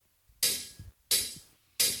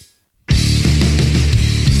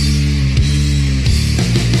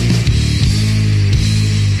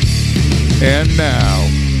And now,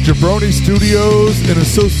 Jabroni Studios, in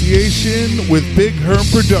association with Big Herm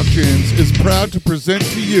Productions, is proud to present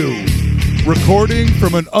to you, recording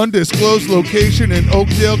from an undisclosed location in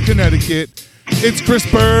Oakdale, Connecticut, it's Chris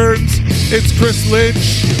Burns, it's Chris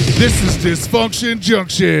Lynch, this is Dysfunction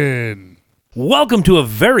Junction. Welcome to a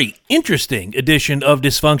very interesting edition of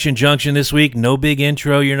Dysfunction Junction this week. No big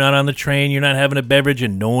intro, you're not on the train, you're not having a beverage,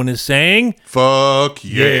 and no one is saying, fuck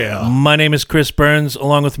yeah. My name is Chris Burns,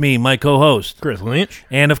 along with me, my co-host, Chris Lynch.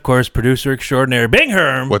 And of course, producer extraordinaire, Big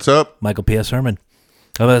Herm. What's up? Michael P.S. Herman.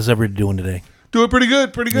 How about everybody doing today? Doing pretty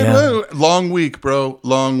good. Yeah. Long week, bro.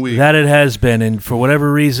 Long week. That it has been, and for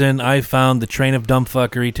whatever reason, I found the train of dumb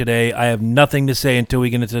fuckery today. I have nothing to say until we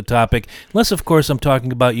get into the topic, unless, of course, I'm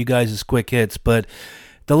talking about you guys' quick hits, but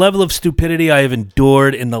the level of stupidity I have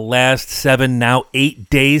endured in the last 7, now 8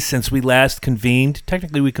 days since we last convened.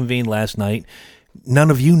 Technically, we convened last night. None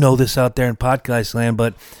of you know this out there in podcast land,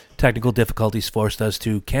 but technical difficulties forced us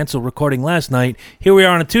to cancel recording last night. Here we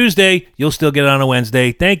are on a Tuesday. You'll still get it on a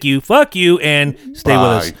Wednesday. Thank you. Fuck you. And stay with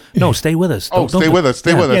us. No, stay with us. Stay with us.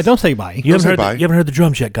 Stay with us. Yeah, don't say bye. You haven't heard the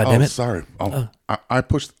drums yet, goddammit. Sorry. I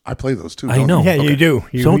play those too. I know. Yeah, Okay. you do.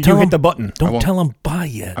 You hit the button. Don't tell them bye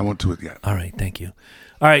yet. I won't do it yet. All right. Thank you.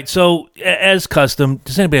 All right. So, as custom,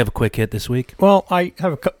 does anybody have a quick hit this week? Well, I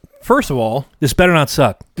have first of all, This better not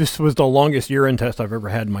suck. this was the longest urine test I've ever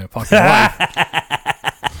had in my fucking life.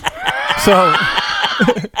 So,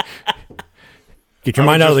 get your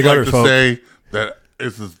mind out of the gutter, folks. Say that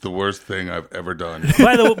this is the worst thing I've ever done.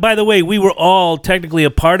 By the way, we were all technically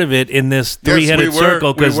a part of it in this three-headed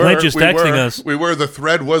circle because Lynch is texting us. We were. The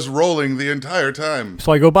thread was rolling the entire time.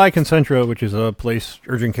 So I go by Concentra, which is a place,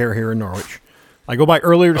 urgent care here in Norwich. I go by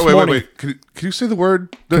earlier this morning. Wait. Can you say the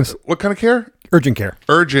word? What kind of care? Urgent care.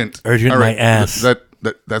 Urgent. Urgent All right. my ass.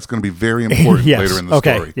 That's going to be very important Yes. later in the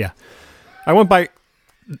story. Yeah. I went by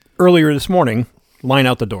earlier this morning, line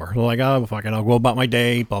out the door. They're like, oh, fuck it, I'll go about my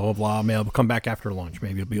day, blah, blah, blah. Maybe I'll come back after lunch.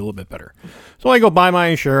 Maybe it'll be a little bit better. So I go buy my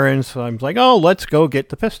insurance. I'm like, oh, let's go get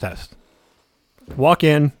the piss test. Walk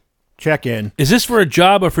in, check in. Is this for a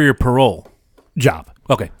job or for your parole? Job.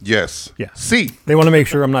 Okay. Yes. Yeah. See. They want to make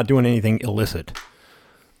sure I'm not doing anything illicit.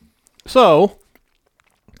 So,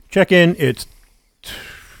 check in. It's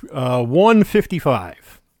 1:55.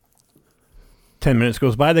 10 minutes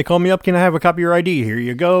goes by. They call me up. Can I have a copy of your ID? Here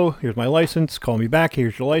you go. Here's my license. Call me back.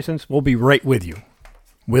 Here's your license. We'll be right with you.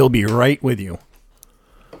 We'll be right with you.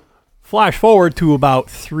 Flash forward to about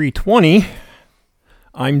 3:20.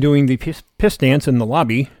 I'm doing the piss dance in the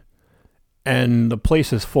lobby, and the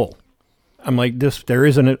place is full. I'm like, there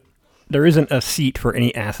isn't a seat for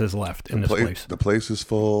any asses left in this place. The place is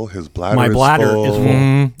full. His bladder My is bladder full. is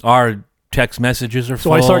full. Our text messages are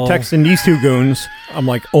full. So I start texting these two goons. I'm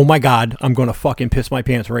like, oh my God, I'm going to fucking piss my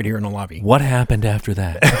pants right here in the lobby. What happened after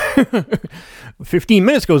that? 15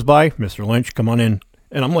 minutes goes by. Mr. Lynch, come on in.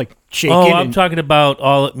 And I'm like shaking. Oh, I'm talking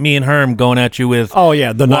about me and Herm going at you with oh,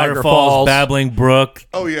 yeah, the Niagara waterfalls, Falls. babbling brook,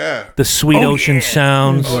 Oh, yeah. the sweet ocean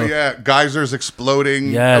sounds. Oh, yeah. Geysers exploding.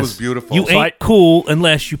 Yes. That was beautiful. You ain't cool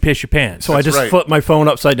unless you piss your pants. So I just right. flipped my phone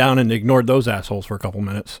upside down and ignored those assholes for a couple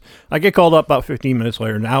minutes. I get called up about 15 minutes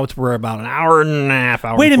later. Now we're about an hour and a half.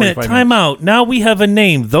 Wait a minute, time out. Now we have a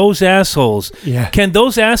name, those assholes. Yeah. Can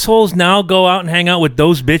those assholes now go out and hang out with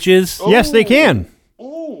those bitches? Yes, they can.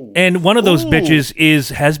 And one of those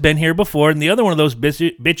bitches has been here before, and the other one of those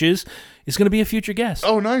bitches is going to be a future guest.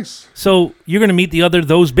 Oh, nice. So you're going to meet the other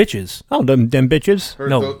those bitches. Oh, them bitches.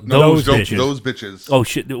 No, those don't- bitches. Those bitches. Oh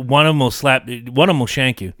shit! One of them will slap. One of them will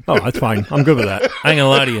shank you. Oh, that's fine. I'm good with that. I ain't gonna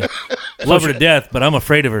lie to you. Love her to death, but I'm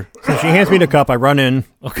afraid of her. So she hands me the cup. I run in,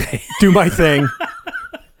 Okay. do my thing,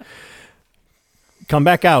 come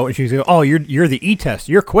back out, and she's like, "Oh, you're the e-test.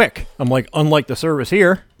 You're quick." I'm like, unlike the service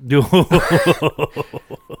here.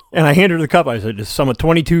 And I handed her the cup. I said, "This is some of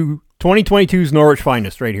 2022's Norwich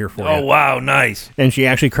finest right here for you." Oh wow, nice. And she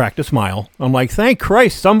actually cracked a smile. I'm like, thank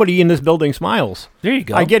Christ, somebody in this building smiles. There you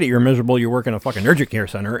go. I get it. You're miserable. You work in a fucking urgent care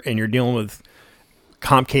center, and you're dealing with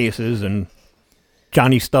comp cases, and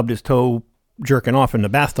Johnny stubbed his toe jerking off in the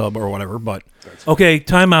bathtub or whatever, but Okay,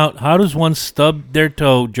 time out. How does one stub their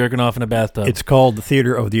toe jerking off in a bathtub? it's called the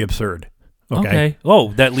theater of the absurd. Okay.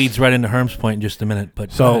 Oh, that leads right into Herm's point in just a minute.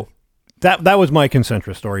 But So that was my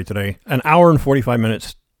Concentra story today. An hour and 45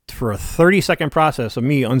 minutes for a 30-second process of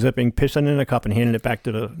me unzipping, pissing in a cup, and handing it back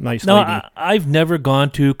to the nice no, lady. I've never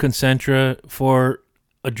gone to Concentra for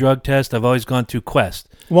a drug test. I've always gone to Quest.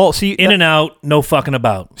 Well, see, In and out, no fucking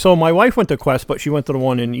about. so my wife went to Quest, but she went to the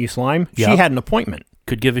one in East Lyme. Yep. She had an appointment.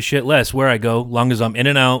 Could give a shit less where I go, long as I'm in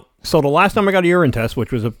and out. So the last time I got a urine test,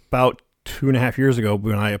 which was about 2.5 years ago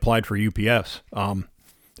when I applied for UPS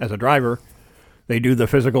as a driver, They do the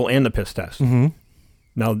physical and the piss test. Mm-hmm.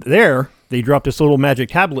 Now there, they drop this little magic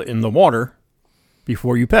tablet in the water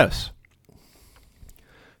before you piss.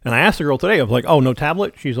 And I asked the girl today, I was like, oh, no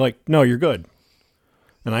tablet? She's like, no, you're good.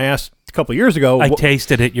 And I asked a couple of years ago. I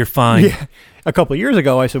tasted it. You're fine. Yeah, a couple of years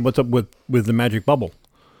ago, I said, what's up with the magic bubble?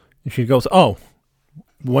 And she goes, oh,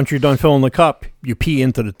 once you're done filling the cup, you pee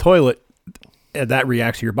into the toilet, and that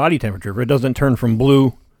reacts to your body temperature. If it doesn't turn from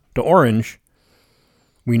blue to orange,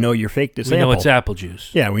 we know you faked the sample. We know it's apple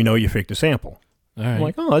juice. Yeah, we know you faked the sample. All right. I'm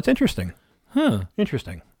like, oh, that's interesting. Huh.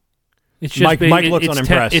 Interesting. It's Mike looks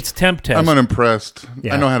unimpressed. It's temp test. I'm unimpressed.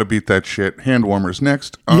 Yeah. I know how to beat that shit. Hand warmers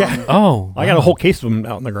next. Yeah. Oh. I got a whole case of them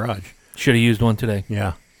out in the garage. Should have used one today.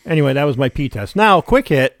 Yeah. Anyway, that was my pee test. Now, quick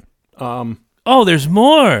hit. Oh, there's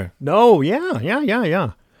more. No,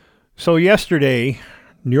 yeah. So yesterday,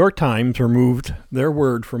 New York Times removed their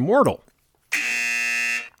word from Wordle.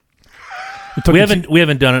 We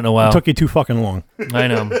haven't done it in a while. It took you too fucking long. I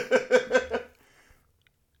know.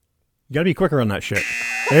 You gotta be quicker on that shit.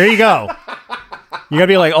 There you go. You gotta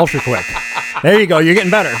be like ultra quick. There you go. You're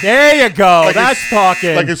getting better. There you go. That's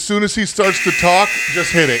talking. Like as soon as he starts to talk,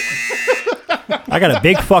 just hit it. I got a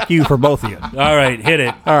big fuck you for both of you. All right, hit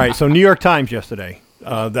it. All right. So New York Times yesterday,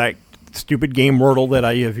 that stupid game Wordle that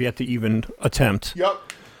I have yet to even attempt. Yep.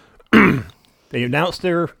 They announced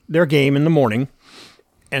their game in the morning,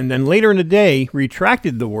 and then later in the day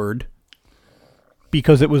retracted the word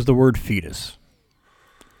because it was the word fetus.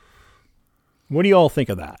 What do you all think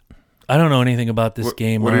of that? I don't know anything about this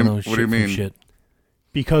game. I don't know what shit do you from mean? shit.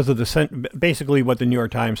 Because of basically what the New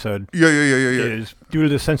York Times said Yeah. is due to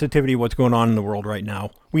the sensitivity of what's going on in the world right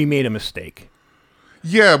now, we made a mistake.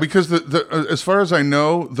 Yeah, because the as far as I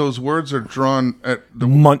know, those words are drawn at the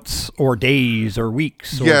Months or days or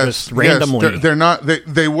weeks or just randomly. Yes, they're not.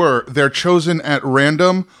 They're chosen at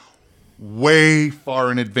random, way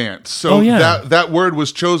far in advance. So that word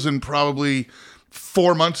was chosen probably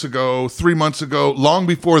 4 months ago, 3 months ago, long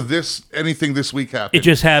before anything this week happened. It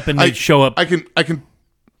just happened to show up. I can.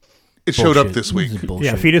 It showed up this week.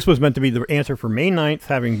 Yeah, fetus was meant to be the answer for May 9th,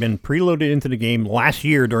 having been preloaded into the game last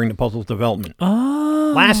year during the puzzle's development.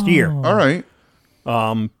 Oh. Last year. All right.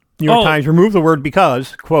 New York Times removed the word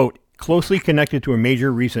because, quote, closely connected to a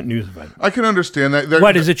major recent news event. I can understand that.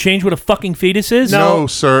 What, does it change what a fucking fetus is? No,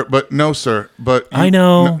 sir. But I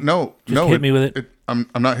know. No. Just hit me with it. I'm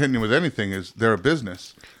not hitting you with anything. They're a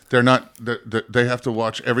business. They're not. They have to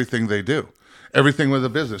watch everything they do. Everything with a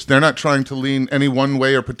business. They're not trying to lean any one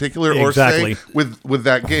way or particular or say with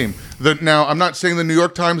that game. Now, I'm not saying the New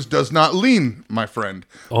York Times does not lean, my friend.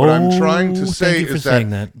 What I'm trying to say is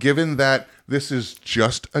that given that this is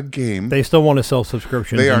just a game, they still want to sell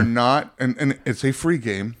subscriptions. They are not, and it's a free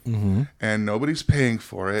game, and nobody's paying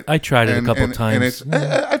for it. I tried it a couple times. And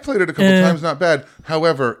I played it a couple times, not bad.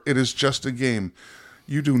 However, it is just a game.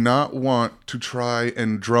 You do not want to try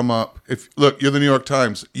and drum up. Look, you're the New York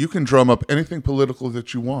Times. You can drum up anything political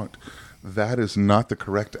that you want. That is not the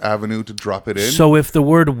correct avenue to drop it in. So if the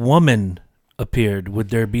word woman appeared, would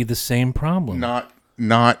there be the same problem?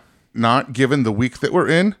 Not given the week that we're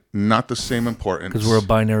in. Not the same importance. Because we're a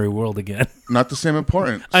binary world again. Not the same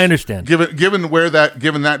importance. I understand. Given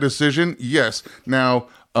that decision, yes. Now,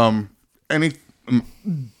 any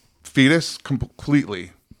fetus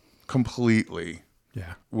completely.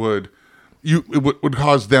 Yeah, would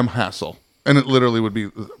cause them hassle, and it literally would be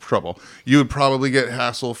trouble. You would probably get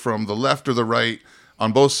hassle from the left or the right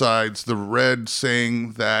on both sides. The red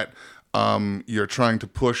saying that you're trying to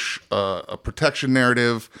push a protection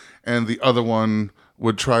narrative, and the other one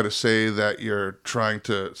would try to say that you're trying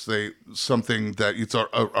to say something that it's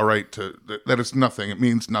all right to that it's nothing. It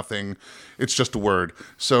means nothing. It's just a word.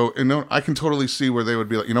 So I can totally see where they would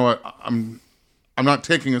be like, you know what, I'm not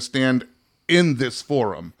taking a stand in this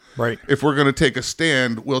forum. Right. If we're going to take a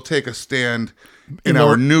stand, we'll take a stand in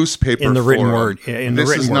our newspaper in the written forum. word.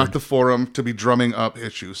 This is not the forum to be drumming up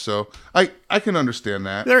issues. So I can understand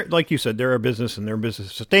that. They're, like you said, they're a business, and their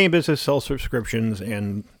business to stay in business, sell subscriptions,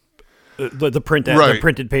 and the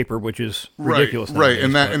printed paper, which is ridiculous. Right,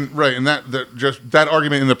 nowadays, and that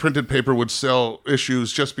argument in the printed paper would sell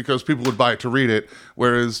issues just because people would buy it to read it,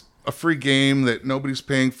 whereas a free game that nobody's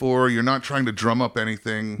paying for, you're not trying to drum up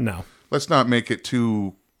anything. No. Let's not make it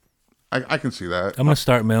too... I can see that. I'm going to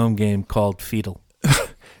start my own game called Fetal.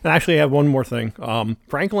 And actually, I have one more thing.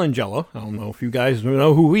 Frank Langella, I don't know if you guys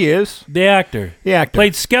know who he is. The actor.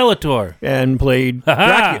 Played Skeletor. And played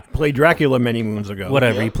Dracula many moons ago.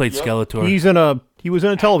 Whatever, he played Skeletor. He was in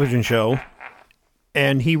a television show,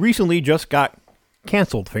 and he recently just got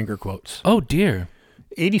canceled, finger quotes. Oh, dear.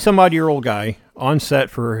 80-some-odd-year-old guy on set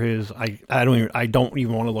for his... I don't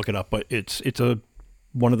even want to look it up, but it's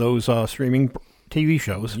one of those streaming TV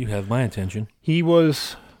shows. You have my attention. He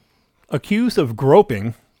was accused of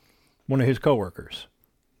groping one of his coworkers.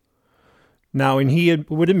 Now, and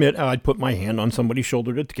would admit, I'd put my hand on somebody's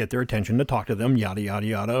shoulder to get their attention, to talk to them, yada, yada,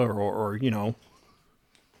 yada, or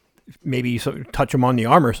maybe touch them on the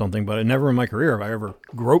arm or something, but never in my career have I ever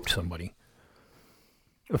groped somebody.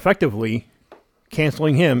 Effectively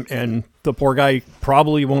canceling him, and the poor guy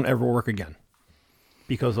probably won't ever work again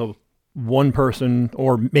because of one person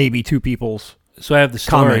or maybe two people's So I have the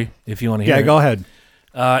story, comment. if you want to hear it. Yeah, go ahead.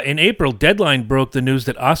 In April, Deadline broke the news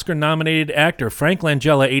that Oscar-nominated actor Frank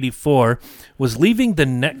Langella, 84, was leaving the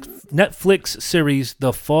Netflix series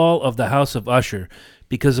The Fall of the House of Usher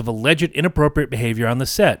because of alleged inappropriate behavior on the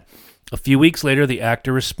set. A few weeks later, the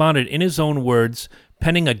actor responded in his own words,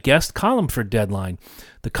 penning a guest column for Deadline.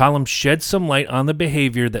 The column shed some light on the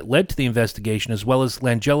behavior that led to the investigation, as well as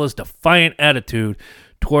Langella's defiant attitude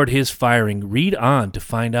toward his firing. Read on to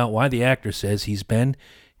find out why the actor says he's been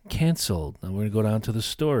canceled. Now we're going to go down to the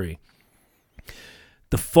story.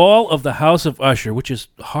 The Fall of the House of Usher, which is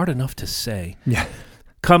hard enough to say,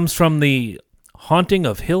 comes from the haunting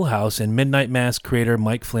of Hill House and Midnight Mass creator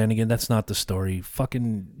Mike Flanagan. That's not the story.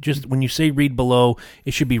 Fucking just when you say read below,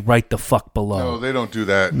 it should be right the fuck below. No, they don't do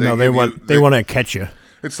that. They want to catch you.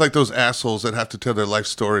 It's like those assholes that have to tell their life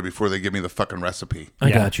story before they give me the fucking recipe.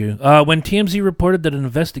 I got you. When TMZ reported that an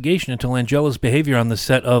investigation into Langella's behavior on the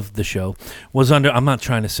set of the show was I'm not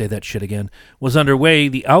trying to say that shit again, was underway,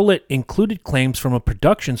 the outlet included claims from a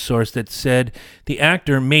production source that said the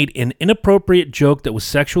actor made an inappropriate joke that was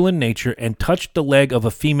sexual in nature and touched the leg of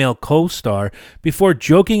a female co-star before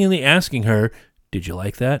jokingly asking her, "Did you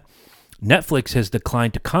like that?" Netflix has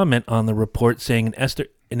declined to comment on the report, saying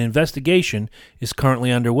an investigation is currently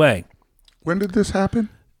underway. When did this happen?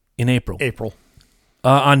 In April.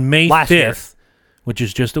 On May Last 5th, year. which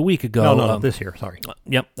is just a week ago. No, this year, sorry.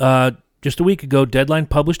 Yep. Just a week ago, Deadline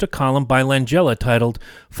published a column by Langella titled,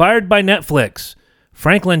 "Fired by Netflix.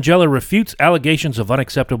 Frank Langella refutes allegations of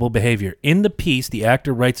unacceptable behavior." In the piece, the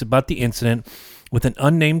actor writes about the incident with an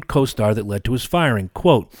unnamed co-star that led to his firing.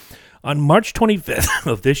 Quote, "On March 25th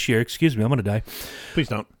of this year," excuse me, I'm going to die. Please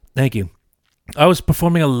don't. Thank you. "I was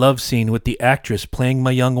performing a love scene with the actress playing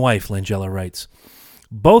my young wife," Langella writes.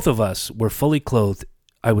 "Both of us were fully clothed.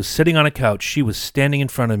 I was sitting on a couch. She was standing in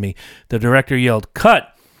front of me. The director yelled,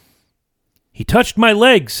 'Cut!' 'He touched my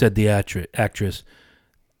leg,' said the actress.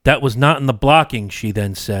 'That was not in the blocking,' she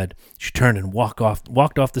then said. She turned and walked off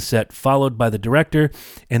the set, followed by the director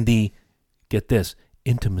and the, get this,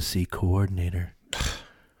 intimacy coordinator."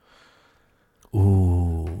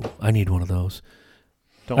 Ooh, I need one of those.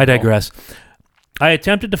 I digress. "I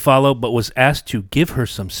attempted to follow, but was asked to give her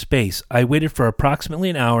some space. I waited for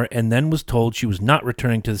approximately an hour and then was told she was not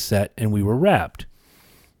returning to the set, and we were wrapped."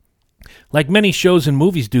 Like many shows and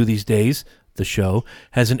movies do these days, the show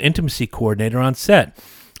has an intimacy coordinator on set.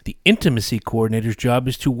 The intimacy coordinator's job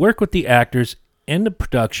is to work with the actors and the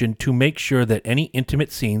production to make sure that any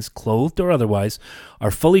intimate scenes, clothed or otherwise,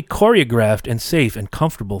 are fully choreographed and safe and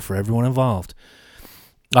comfortable for everyone involved.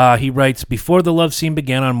 He writes, "Before the love scene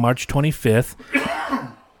began on March 25th,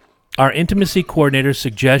 our intimacy coordinator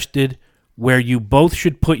suggested where you both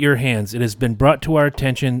should put your hands. It has been brought to our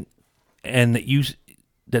attention and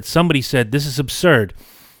that somebody said, 'This is absurd.'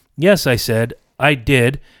 Yes," I said, "I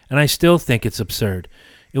did, and I still think it's absurd.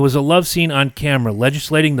 It was a love scene on camera.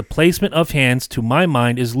 Legislating the placement of hands, to my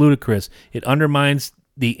mind, is ludicrous. It undermines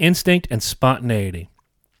the instinct and spontaneity."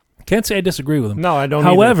 Can't say I disagree with him. No, I don't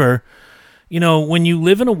However, when you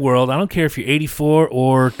live in a world, I don't care if you're 84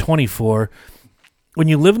 or 24, when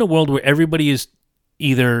you live in a world where everybody is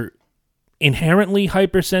either inherently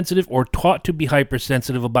hypersensitive or taught to be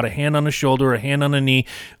hypersensitive about a hand on the shoulder or a hand on the knee,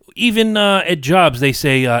 even at jobs, they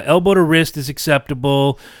say elbow to wrist is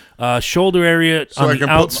acceptable, shoulder area on the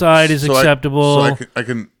outside is acceptable.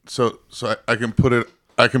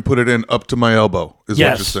 I can put it in up to my elbow. Is what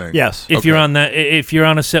you're saying? Yes. If you're on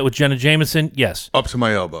a set with Jenna Jameson, yes. Up to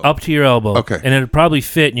my elbow. Up to your elbow. Okay. And it'd probably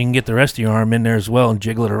fit, and you can get the rest of your arm in there as well and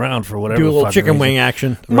jiggle it around for whatever. Do a little fucking chicken reason. wing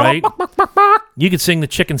action. Right? You could sing the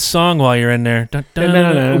chicken song while you're in there.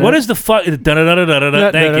 What is the fuck? Thank you.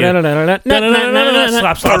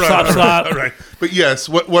 Slap, slap. All right. But yes,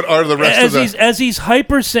 what are the rest of the... As he's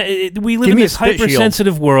we live Give in me a this spit shield.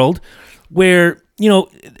 hypersensitive world where,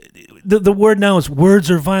 the word now is words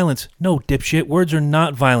are violence. No, dipshit, words are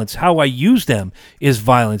not violence. How I use them is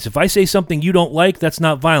violence. If I say something you don't like, that's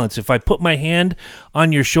not violence. If I put my hand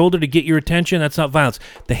on your shoulder to get your attention, that's not violence.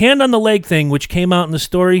 The hand on the leg thing, which came out in the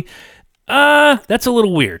story, that's a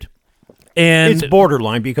little weird. And It's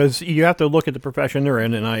borderline because you have to look at the profession they're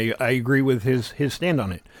in, and I agree with his stand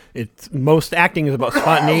on it. It's most acting is about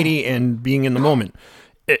spontaneity and being in the moment.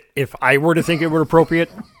 If I were to think it were appropriate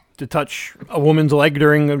to touch a woman's leg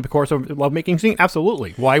during the course of a lovemaking scene,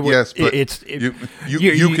 absolutely. Why would Yes, but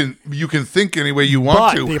you can think any way you want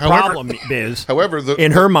but to. the However, problem is, however,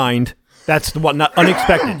 in her mind, that's what not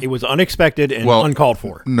unexpected. It was unexpected and uncalled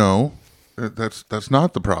for. No, that's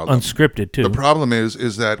not the problem. unscripted too. The problem is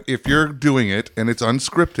that if you're doing it and it's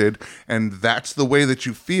unscripted and that's the way that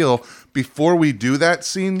you feel, before we do that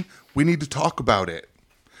scene, we need to talk about it.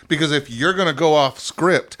 Because if you're going to go off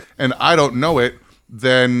script and I don't know it,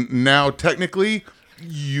 then now technically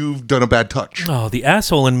you've done a bad touch. Oh, the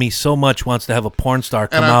asshole in me so much wants to have a porn star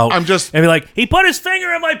come And out I'm just- and be like, he put his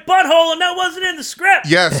finger in my butthole and that wasn't in the script.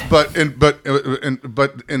 Yes, but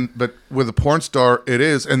with a porn star it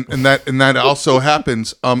is, and that also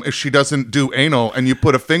happens. If she doesn't do anal and you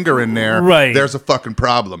put a finger in there, Right. there's a fucking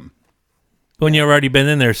problem. When you've already been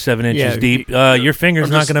in there 7 inches Yeah, deep, your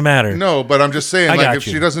finger's not going to matter. No, but I'm just saying, I like, got if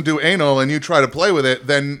you. she doesn't do anal and you try to play with it,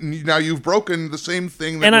 then now you've broken the same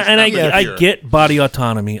thing. That And was happening I here. get body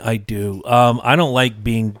autonomy. I do. I don't like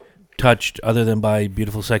being touched other than by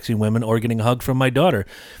beautiful, sexy women or getting a hug from my daughter,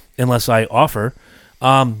 unless I offer.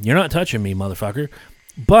 You're not touching me, motherfucker.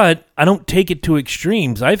 But I don't take it to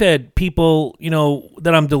extremes. I've had people,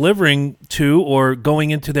 that I'm delivering to or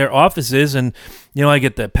going into their offices, and I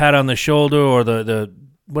get the pat on the shoulder or the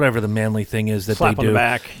whatever the manly thing is that Slap they on do. the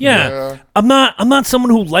back. Yeah. I'm not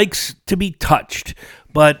someone who likes to be touched,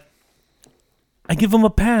 but I give them a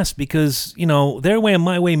pass because, their way and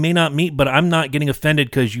my way may not meet, but I'm not getting offended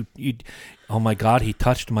because you oh my God, he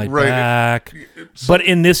touched my Right. back. But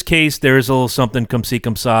in this case, there is a little something come see,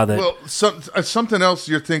 come saw that. Well, something else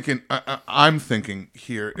you're thinking, I'm thinking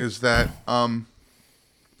here is that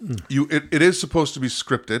it is supposed to be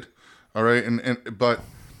scripted, all right, but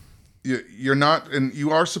you're not, and you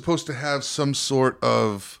are supposed to have some sort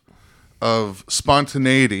of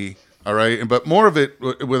spontaneity. All right, but more of it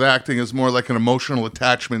with acting is more like an emotional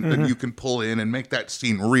attachment that you can pull in and make that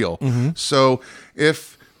scene real. So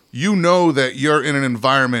if you know that you're in an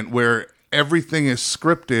environment where everything is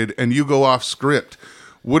scripted and you go off script,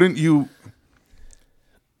 wouldn't you?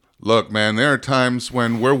 Look, man, there are times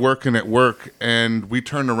when we're working at work and we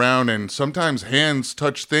turn around and sometimes hands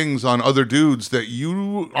touch things on other dudes that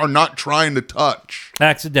you are not trying to touch.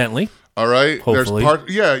 Accidentally. All right? Hopefully.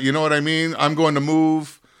 Yeah, you know what I mean? I'm going to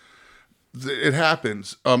move. It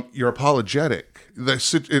happens. You're apologetic.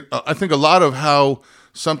 I think a lot of how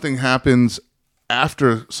something happens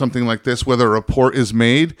after something like this, whether a report is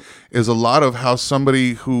made, is a lot of how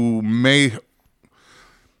somebody who made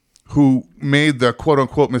the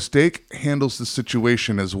quote-unquote mistake handles the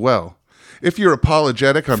situation as well. If you're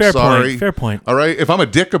apologetic, I'm Fair sorry. point, fair point. All right? If I'm a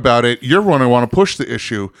dick about it, you're going to want to push the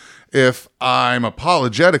issue. If I'm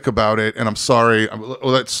apologetic about it and I'm sorry,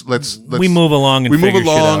 let's We move along and figure shit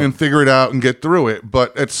out. and figure it out and get through it.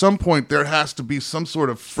 But at some point, there has to be some sort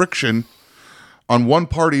of friction on one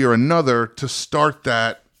party or another to start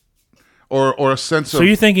that, or a sense of. So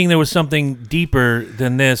you're thinking there was something deeper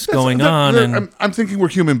than this going on? And I'm thinking we're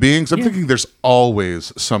human beings. I'm thinking there's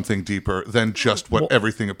always something deeper than just what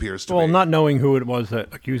everything appears to Well, be. not knowing who it was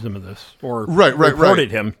that accused him of this or Right.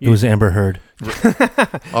 reported him. it was Amber Heard.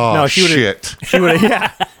 Oh, No, she would've- shit. She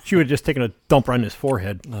would have just taken a dump right in his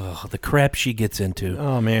forehead. Oh, the crap she gets into.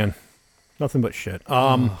 Oh man, nothing but shit.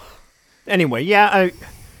 Anyway, yeah,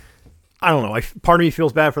 I don't know. Part of me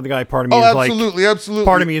feels bad for the guy. Part of me is Absolutely.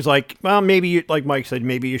 Part of me is like, well, maybe like Mike said,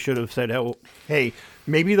 maybe you should have said, oh, hey,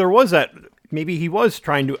 maybe there was that. Maybe he was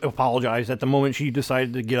trying to apologize at the moment she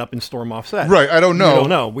decided to get up and storm off set. Right, I don't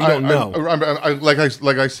know. We don't know. Like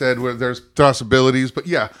I said, where there's possibilities, but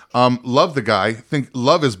yeah, love the guy.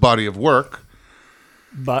 Love his body of work.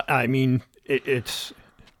 But I mean, it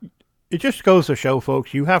just goes to show,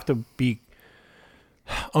 folks, you have to be.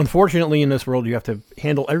 Unfortunately, in this world, you have to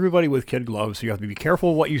handle everybody with kid gloves. You have to be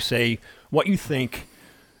careful what you say, what you think.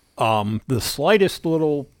 The slightest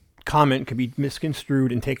little comment could be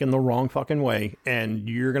misconstrued and taken the wrong fucking way, and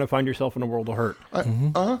you're going to find yourself in a world of hurt.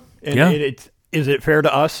 And Yeah. is it fair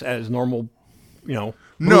to us as normal, No.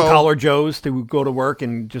 blue-collar Joes to go to work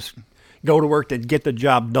and just go to work to get the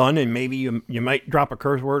job done, and maybe you might drop a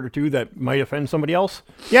curse word or two that might offend somebody else?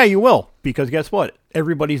 Yeah, you will, because guess what?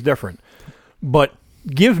 Everybody's different. But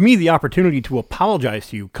give me the opportunity to apologize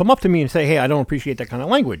to you. Come up to me and say, hey, I don't appreciate that kind of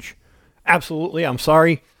language. Absolutely, I'm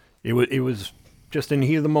sorry. It was just in the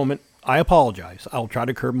heat of the moment. I apologize. I'll try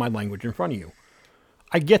to curb my language in front of you.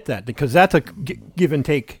 I get that, because that's a give and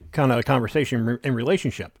take kind of conversation and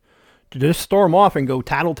relationship. just storm off and go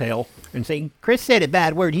tattletale and say, Chris said a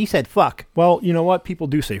bad word. He said fuck. Well, you know what? People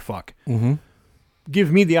do say fuck. Mm-hmm.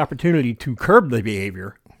 Give me the opportunity to curb the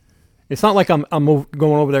behavior. It's not like I'm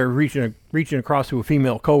going over there reaching across to a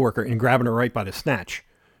female coworker and grabbing her right by the snatch.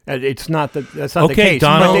 It's not that's not the case.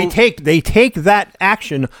 Donald. But they take that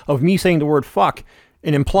action of me saying the word fuck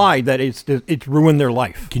and imply that it's ruined their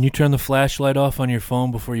life. Can you turn the flashlight off on your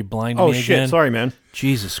phone before you blind me Oh again? shit! Sorry, man.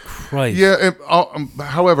 Jesus Christ. Yeah.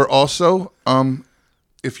 However, also,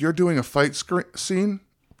 if you're doing a fight scene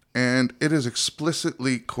and it is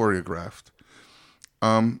explicitly choreographed,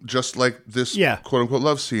 just like this quote unquote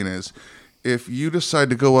love scene is, if you decide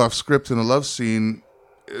to go off script in a love scene,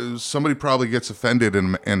 somebody probably gets offended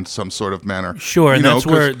in some sort of manner. Sure, and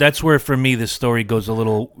that's where for me this story goes a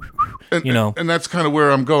little, and that's kind of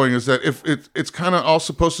where I'm going, is that if it's kind of all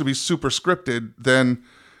supposed to be super scripted, then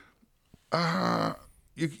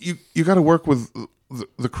you got to work with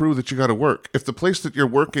the crew that you got to work. If the place that you're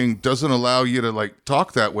working doesn't allow you to like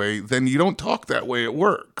talk that way, then you don't talk that way at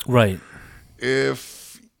work. Right.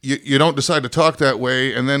 If you don't decide to talk that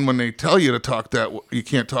way, and then when they tell you to talk that way, you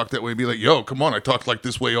can't talk that way, be like, yo, come on, I talk like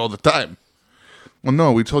this way all the time. Well,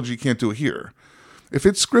 no, we told you can't do it here. If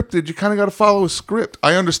it's scripted, you kind of got to follow a script.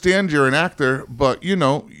 I understand you're an actor, but you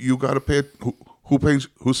got to pay it.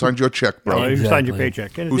 Who signed your check, bro? Who signed your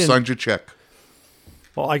paycheck? Who signed your check?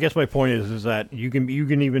 Well, I guess my point is that you can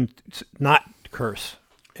even not curse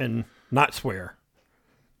and not swear.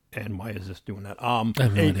 And why is this doing that?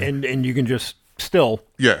 And you can just still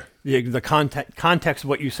the context of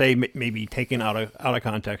what you say may be taken out of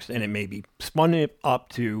context, and it may be spun up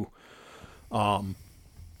to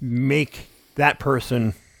make that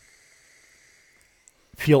person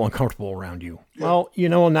feel uncomfortable around you. Yeah. Well,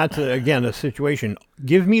 and that's again a situation.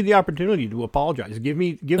 Give me the opportunity to apologize. Give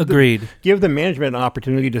the management an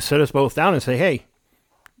opportunity to sit us both down and say, hey,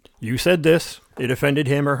 you said this, it offended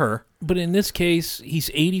him or her. But in this case, he's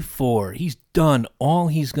 84. He's done all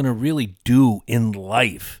he's going to really do in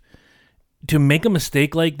life. To make a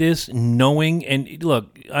mistake like this, knowing, and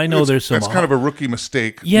look, I know there's some... That's kind of a rookie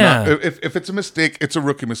mistake. Yeah. If it's a mistake, it's a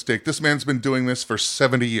rookie mistake. This man's been doing this for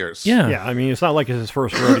 70 years. Yeah. Yeah, I mean, it's not like it's his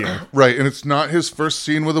first rodeo. Right, and it's not his first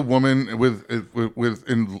scene with a woman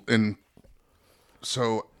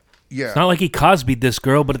so... Yeah. It's not like he Cosby'd this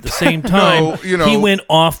girl, but at the same time, he went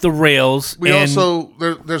off the rails.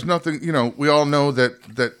 There's nothing, we all know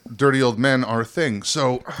that dirty old men are a thing.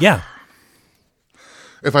 So yeah,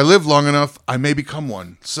 if I live long enough, I may become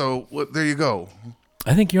one. So there you go.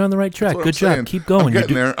 I think you're on the right track. Good job. Keep going. I'm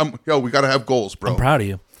getting there. We got to have goals, bro. I'm proud of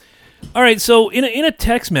you. All right, so in a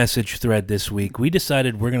text message thread this week, we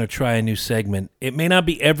decided we're going to try a new segment. It may not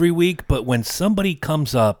be every week, but when somebody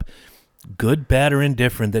comes up, good, bad, or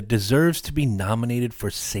indifferent, that deserves to be nominated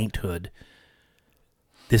for sainthood,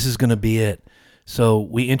 this is going to be it. So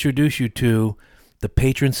we introduce you to the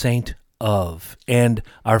patron saint of. And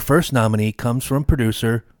our first nominee comes from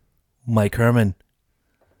producer Mike Herman.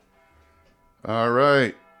 All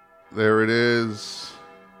right. There it is.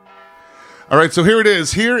 All right, so here it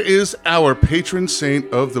is. Here is our patron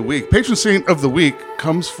saint of the week. Patron saint of the week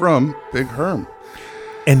comes from Big Herm.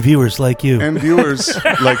 And viewers like you. And viewers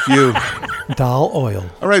like you. Doll oil.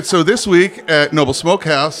 All right, so this week at Noble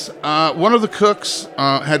Smokehouse, one of the cooks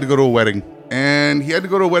had to go to a wedding. And he had to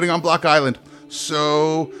go to a wedding on Block Island.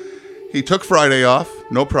 So he took Friday off,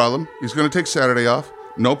 no problem. He's going to take Saturday off,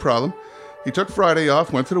 no problem. He took Friday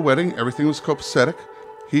off, went to the wedding. Everything was copacetic.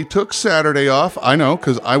 He took Saturday off. I know,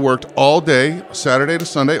 because I worked all day, Saturday to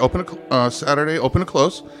Sunday, Saturday open to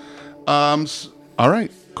close. All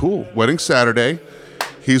right, cool. Wedding Saturday.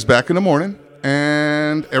 He's back in the morning,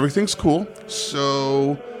 and everything's cool.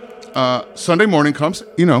 So Sunday morning comes.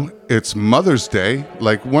 It's Mother's Day,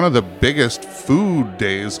 like one of the biggest food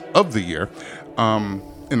days of the year,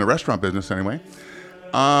 in the restaurant business anyway.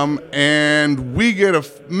 And we get a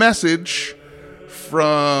message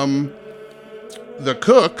from the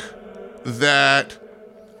cook that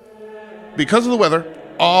because of the weather,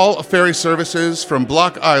 all ferry services from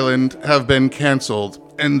Block Island have been canceled,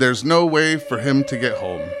 and there's no way for him to get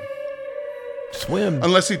home. Swim.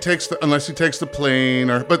 Unless he takes the plane,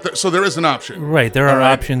 so there is an option. Right, there are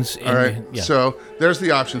options. All right, so there's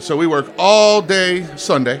the option. So we work all day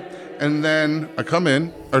Sunday, and then I come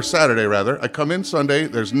in, or Saturday rather. I come in Sunday,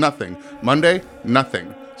 there's nothing. Monday,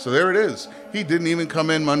 nothing. So there it is. He didn't even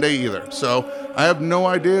come in Monday either. So I have no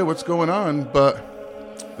idea what's going on,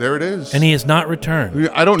 but there it is. And he has not returned.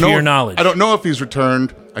 I don't know. To your knowledge, I don't know if he's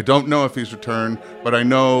returned. But I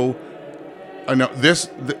know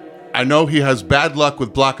he has bad luck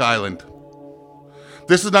with Block Island.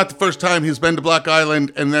 This is not the first time he's been to Block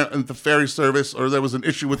Island and the ferry service, or there was an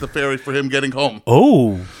issue with the ferry for him getting home.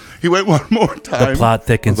 Oh. He went one more time. The plot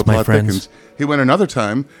thickens, my friends. He went another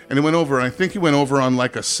time, and he went over, I think he went over on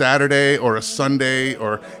like a Saturday or a Sunday,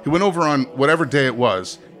 or he went over on whatever day it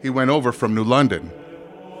was. He went over from New London.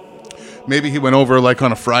 Maybe he went over like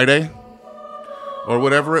on a Friday or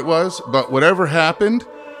whatever it was. But whatever happened,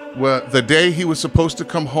 the day he was supposed to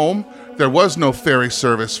come home, there was no ferry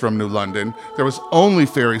service from New London. There was only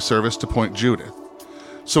ferry service to Point Judith.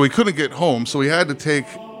 So he couldn't get home, so he had to take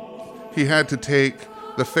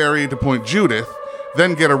the ferry to Point Judith,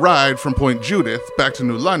 then get a ride from Point Judith back to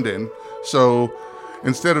New London. So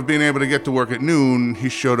instead of being able to get to work at noon, he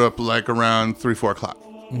showed up like around 3, 4 o'clock.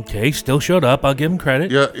 Okay, still showed up. I'll give him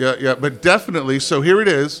credit. Yeah. But definitely, so here it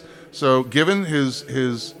is. So given his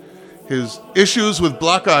issues with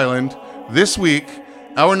Block Island, this week,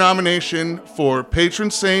 our nomination for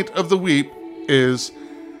Patron Saint of the Week is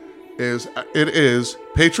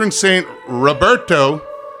Patron Saint Roberto,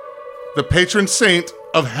 the patron saint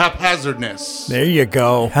of haphazardness. There you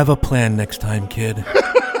go. Have a plan next time, kid.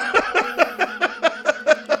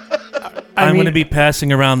 I'm going to be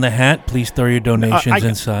passing around the hat. Please throw your donations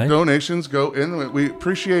inside. Donations go in. We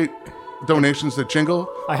appreciate donations that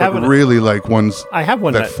jingle. I have really like ones I have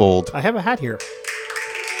one that fold. I have a hat here.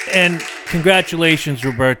 And congratulations,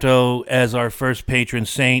 Roberto, as our first patron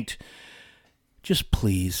saint. Just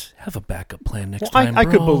please have a backup plan next time, I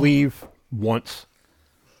bro. could believe once.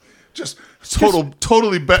 Just total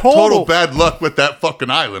bad luck with that fucking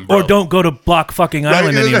island, bro. Or don't go to Block fucking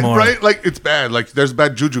Island anymore. Right? Like, it's bad. Like, there's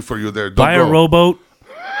bad juju for you there. Don't Buy a rowboat.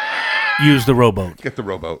 Use the rowboat. Get the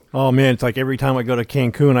rowboat. Oh, man, it's like every time I go to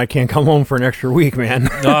Cancun, I can't come home for an extra week, man.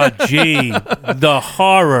 Oh, gee. The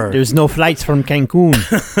horror. There's no flights from Cancun.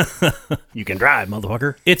 You can drive,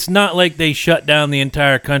 motherfucker. It's not like they shut down the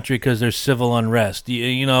entire country because there's civil unrest.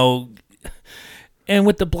 You know, and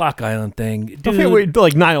with the Block Island thing, dude,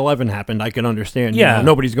 like 9/11 happened, I can understand. Yeah. You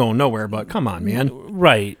know, nobody's going nowhere, but come on, man.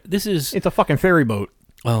 Right. It's a fucking ferry boat.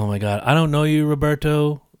 Oh, my God. I don't know you,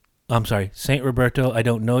 Roberto. I'm sorry, Saint Roberto. I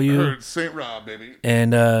don't know you. Saint Rob, baby.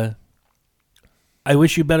 And I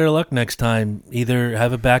wish you better luck next time. Either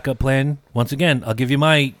have a backup plan. Once again, I'll give you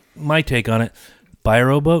my take on it. Buy a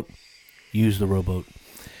rowboat. Use the rowboat.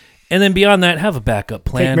 And then beyond that, have a backup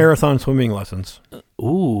plan. Take marathon swimming lessons.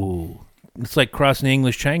 Ooh. It's like crossing the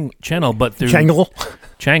English Channel, but through...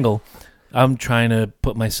 Changle. I'm trying to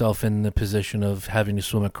put myself in the position of having to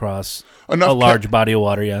swim across a large body of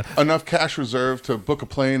water, yeah. Enough cash reserve to book a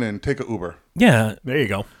plane and take an Uber. Yeah. There you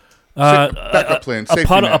go. Backup plan.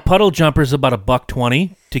 A puddle jumper is about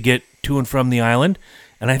 $120 to get to and from the island.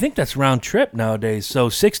 And I think that's round trip nowadays. So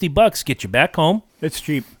 $60 get you back home. It's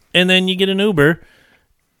cheap. And then you get an Uber.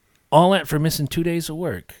 All that for missing 2 days of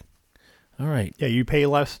work. All right. Yeah, you pay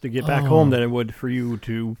less to get back home than it would for you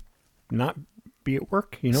to not be at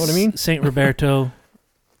work. You know what I mean? Saint Roberto,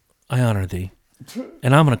 I honor thee.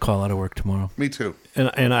 And I'm going to call out of work tomorrow. Me too.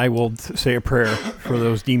 And I will say a prayer for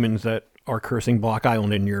those demons that are cursing Block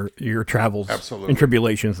Island in your travels. Absolutely. And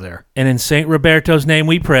tribulations there. And in Saint Roberto's name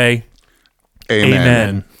we pray.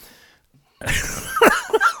 Amen.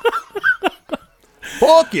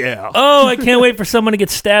 Fuck yeah. Oh, I can't wait for someone to get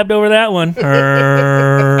stabbed over that one.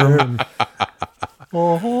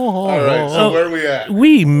 All right, so where are we at?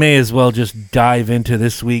 We may as well just dive into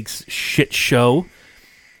this week's shit show.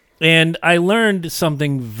 And I learned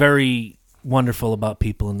something very wonderful about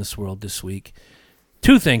people in this world this week.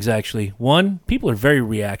 2 things, actually. 1, people are very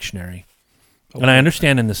reactionary. And I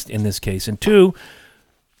understand in this case. And 2,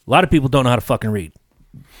 a lot of people don't know how to fucking read.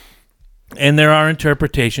 And there are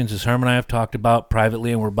interpretations, as Herm and I have talked about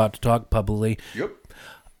privately, and we're about to talk publicly.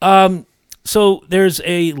 Yep. So there's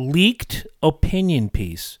a leaked opinion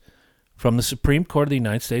piece from the Supreme Court of the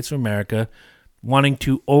United States of America wanting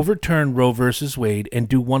to overturn Roe versus Wade and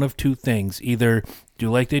do one of 2 things. Either do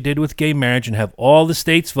like they did with gay marriage and have all the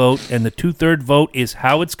states vote, and the 2/3 vote is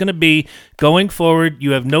how it's going to be going forward.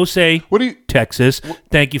 You have no say. Texas.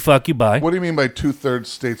 Thank you, fuck you, bye. What do you mean by 2/3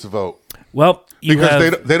 states vote? Well,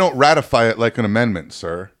 because they don't ratify it like an amendment,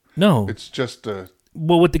 sir. No. It's just a...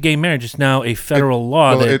 Well, with the gay marriage, it's now a federal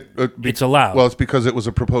law it's allowed. Well, it's because it was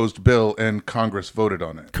a proposed bill and Congress voted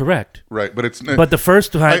on it. Correct. Right, but it's... But the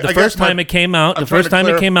first time it came out,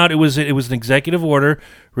 it was an executive order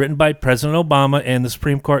written by President Obama, and the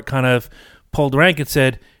Supreme Court kind of pulled rank and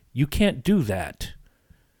said, you can't do that.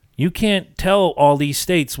 You can't tell all these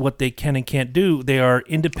states what they can and can't do. They are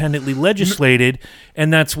independently legislated,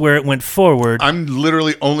 and that's where it went forward. I'm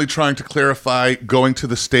literally only trying to clarify going to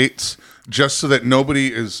the states just so that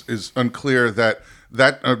nobody is unclear that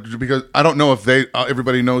That because I don't know if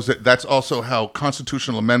everybody knows that that's also how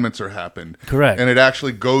constitutional amendments are happened. Correct. And it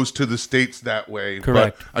actually goes to the states that way.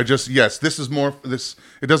 Correct. But this is more this.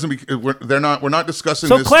 It doesn't be. We're not discussing.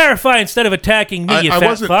 So this. clarify instead of attacking me, you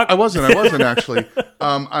fat fuck. I wasn't actually.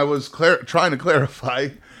 I was trying to clarify.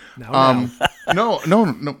 No.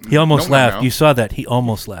 He almost laughed. No. You saw that. He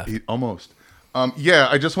almost laughed. Almost.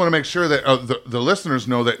 I just want to make sure that the listeners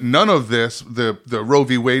know that none of this, the Roe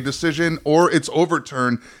v. Wade decision or its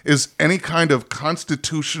overturn, is any kind of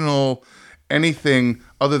constitutional anything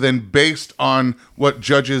other than based on what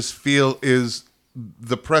judges feel is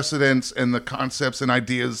the precedents and the concepts and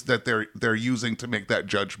ideas that they're using to make that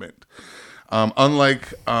judgment.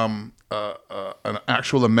 Unlike an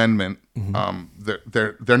actual amendment,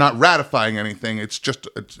 they're not ratifying anything.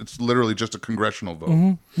 It's literally just a congressional vote.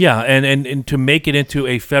 Mm-hmm. Yeah, and to make it into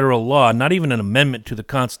a federal law, not even an amendment to the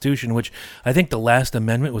Constitution, which I think the last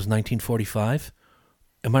amendment was 1945.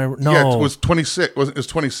 Am I no? Yeah, it was 26. It was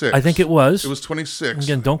 26. I think it was. It was 26.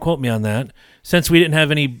 Again, don't quote me on that. Since we didn't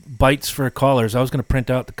have any bites for callers, I was going to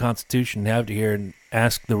print out the Constitution and have it here and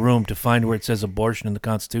ask the room to find where it says abortion in the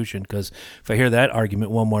Constitution, because if I hear that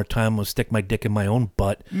argument one more time, I'll stick my dick in my own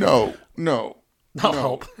butt. No.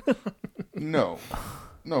 Help. No,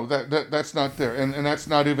 that's not there, and that's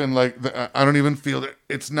not even like I don't even feel that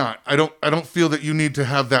it's not. I don't feel that you need to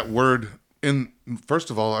have that word in. First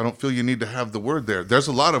of all, I don't feel you need to have the word there. There's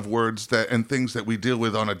a lot of words and things that we deal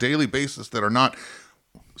with on a daily basis that are not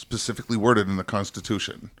specifically worded in the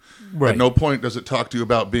Constitution. Right. At no point does it talk to you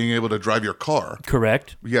about being able to drive your car.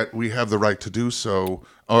 Correct. Yet we have the right to do so,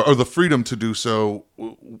 or the freedom to do so.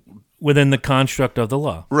 Within the construct of the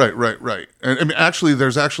law. Right. And I mean, actually,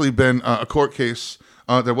 there's actually been a court case.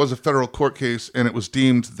 There was a federal court case, and it was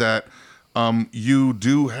deemed that you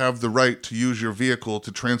do have the right to use your vehicle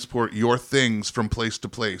to transport your things from place to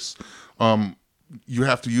place. You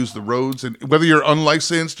have to use the roads, and whether you're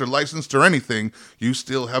unlicensed or licensed or anything, you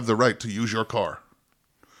still have the right to use your car,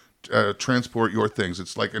 transport your things.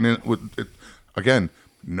 It's like again,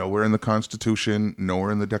 nowhere in the Constitution,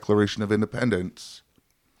 nowhere in the Declaration of Independence,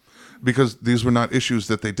 because these were not issues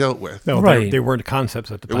that they dealt with. No, right. They weren't concepts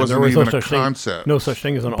at the time. It wasn't there was even no a such concept. No such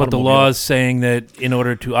thing as an But the automobile. law is saying that in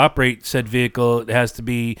order to operate said vehicle, it has to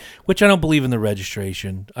be, which I don't believe in the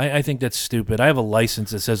registration. I think that's stupid. I have a license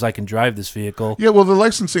that says I can drive this vehicle. Yeah, well, the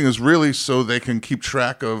licensing is really so they can keep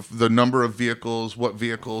track of the number of vehicles, what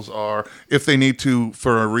vehicles are, if they need to,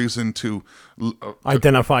 for a reason to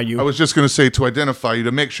identify you. I was just going to say to identify you,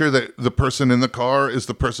 to make sure that the person in the car is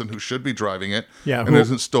the person who should be driving it, and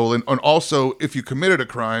isn't stolen. And also, if you committed a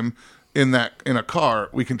crime in a car,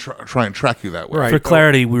 we can try and track you that way. Right. For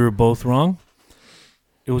clarity, we were both wrong.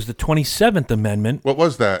 It was the 27th Amendment. What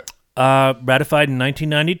was that? Ratified in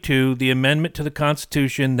 1992, the amendment to the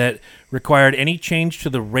Constitution that required any change to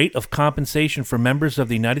the rate of compensation for members of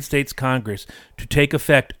the United States Congress to take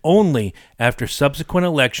effect only after subsequent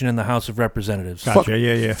election in the House of Representatives. Gotcha.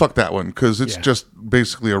 Yeah. Fuck that one, because it's just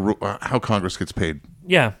basically how Congress gets paid.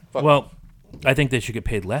 Yeah. Well, I think they should get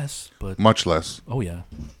paid less, but Much less. oh yeah.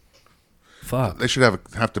 Fuck. They should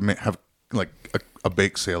have like a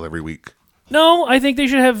bake sale every week. No, I think they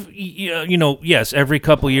should have, yes, every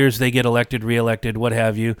couple years they get elected, reelected, what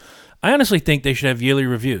have you. I honestly think they should have yearly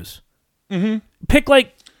reviews. Mm-hmm. Pick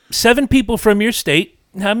like 7 people from your state,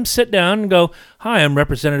 have them sit down and go, "Hi, I'm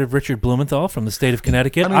Representative Richard Blumenthal from the state of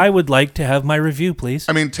Connecticut. I would like to have my review, please."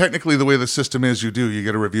 I mean, technically, the way the system is, you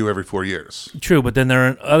get a review every 4 years. True, but then there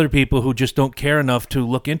are other people who just don't care enough to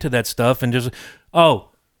look into that stuff and just,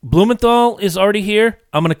 Blumenthal is already here.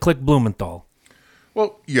 I'm going to click Blumenthal.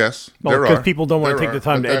 Well, yes, because people don't want to take the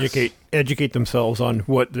time but to educate themselves on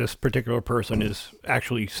what this particular person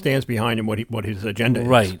actually stands behind and what his agenda is.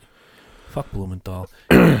 Right. Fuck Blumenthal.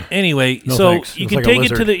 Anyway, No, so thanks. you It's can like a take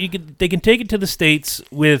it to lizard. they can take it to the states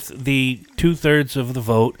with the 2/3 of the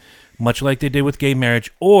vote, much like they did with gay marriage,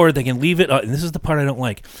 or they can leave it up, and this is the part I don't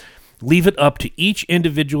like. Leave it up to each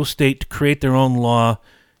individual state to create their own law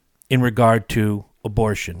in regard to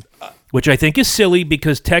abortion. Which I think is silly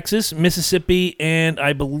because Texas, Mississippi, and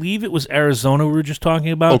I believe it was Arizona we were just talking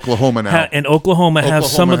about. Oklahoma now. And Oklahoma have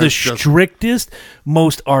some of the strictest,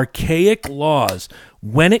 most archaic laws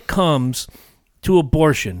when it comes to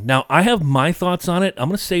abortion. Now, I have my thoughts on it. I'm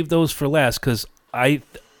going to save those for last because I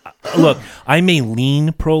may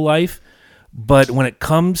lean pro-life, but when it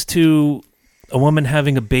comes to a woman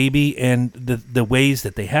having a baby and the ways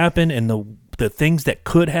that they happen and the things that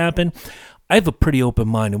could happen, I have a pretty open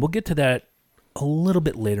mind, and we'll get to that a little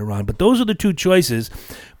bit later on. But those are the 2 choices.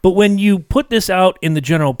 But when you put this out in the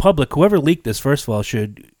general public, whoever leaked this, first of all,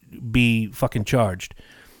 should be fucking charged.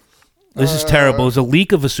 This is terrible. It was a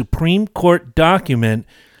leak of a Supreme Court document,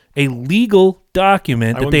 a legal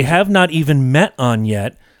document that they have not even met on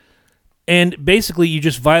yet. And basically, you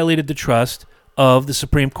just violated the trust of the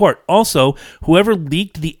Supreme Court. Also, whoever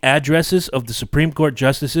leaked the addresses of the Supreme Court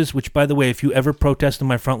justices, which, by the way, if you ever protest on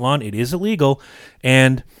my front lawn, it is illegal,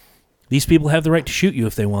 and these people have the right to shoot you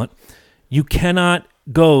if they want. You cannot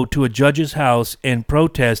go to a judge's house and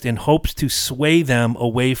protest in hopes to sway them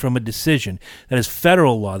away from a decision. That is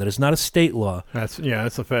federal law. That is not a state law. That's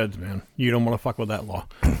the feds, man. You don't want to fuck with that law.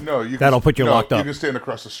 No, that'll put you locked up. You can stand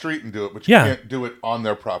across the street and do it, but you can't do it on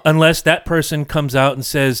their property. Unless that person comes out and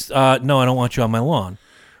says, no, I don't want you on my lawn.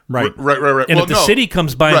 Right. Right. And if the city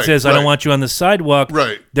comes by and says, I don't want you on the sidewalk,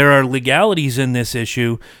 there are legalities in this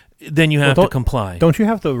issue, then you have to comply. Don't you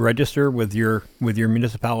have to register with your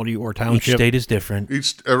municipality or township? Each state is different.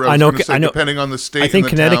 I know. Depending on the state. I think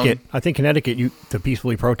and the Connecticut. Town. I think Connecticut. To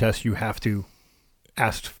peacefully protest, you have to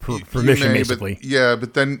ask for permission, basically.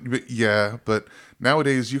 But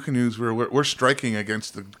nowadays you can use we're striking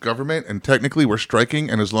against the government, and technically we're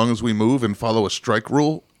striking, and as long as we move and follow a strike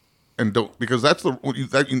rule, and don't, because that's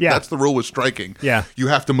the rule with striking. Yeah, you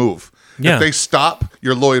have to move. Yeah. If they stop,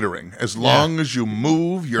 you're loitering. As long as you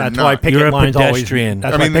move, you're that's not. Why picket you're a lines pedestrian.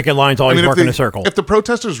 Always, that's why picket lines always work in a circle. If the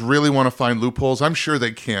protesters really want to find loopholes, I'm sure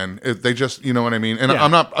they can. If they just, you know what I mean. And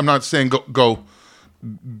I'm not saying go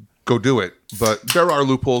do it, but there are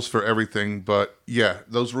loopholes for everything. But yeah,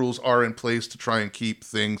 those rules are in place to try and keep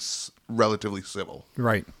things relatively civil.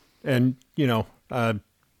 Right, and I'm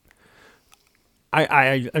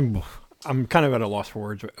kind of at a loss for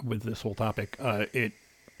words with this whole topic.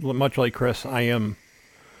 Much like Chris, I'm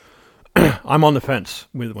on the fence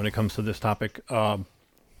when it comes to this topic. Part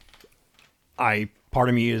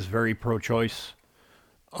of me is very pro-choice,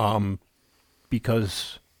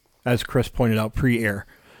 because, as Chris pointed out pre-air,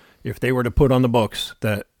 if they were to put on the books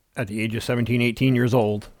that at the age of 17, 18 years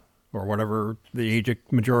old, or whatever the age of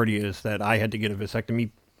majority is, that I had to get a vasectomy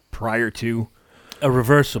prior to a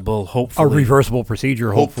reversible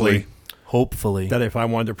procedure, hopefully, that if I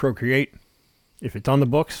wanted to procreate, if it's on the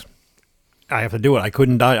books, I have to do it. I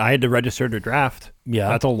couldn't die. I had to register to draft. Yeah.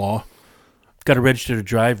 That's a law. Got to register to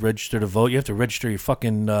drive, register to vote. You have to register your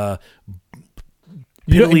fucking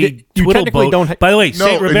you twiddle boat. Don't By the way,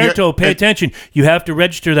 St. Roberto, pay attention. You have to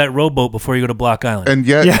register that rowboat before you go to Block Island. And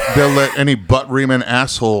yet they'll let any butt-reaming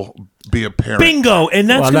asshole be a parent. Bingo! And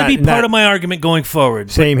that's going to be part of my argument going forward.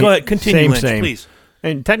 Same. Go ahead. Continue, Lynch, please.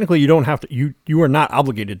 And technically, you don't have to. You are not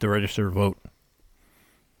obligated to register to vote.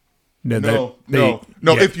 No.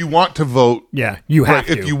 If you want to vote, you have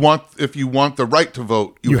to. If you want the right to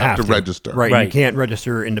vote, you have to register. Right. You can't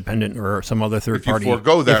register independent or some other third party. If you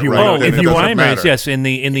forego that, if you primaries, matter. yes, in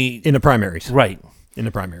the primaries, right. In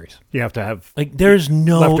the primaries, you have to have there's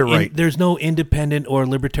no left or right. There's no independent or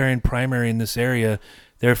libertarian primary in this area.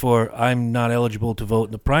 Therefore, I'm not eligible to vote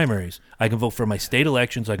in the primaries. I can vote for my state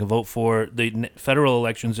elections. I can vote for the federal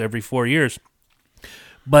elections every 4 years.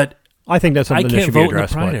 But I think that's something that should be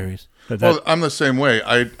addressed. I can't vote in the primaries. Well, I'm the same way.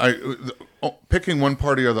 Picking one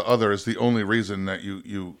party or the other is the only reason that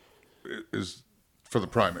you is for the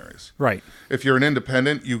primaries. Right. If you're an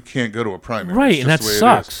independent, you can't go to a primary. Right, and that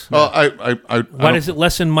sucks. Well, why does it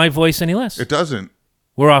lessen my voice any less? It doesn't.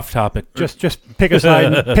 We're off topic. Just pick a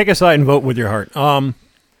side. Pick a side and vote with your heart.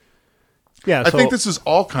 I think this is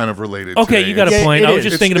all kind of related. Okay, today. you got a point. I was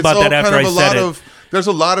just thinking about that after I said it. There's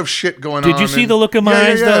a lot of shit going on. Did you see the look in my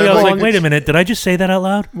eyes, though? I was like, wait a minute. Did I just say that out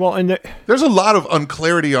loud? Well, and there's a lot of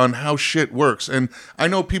unclarity on how shit works. And I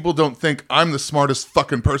know people don't think I'm the smartest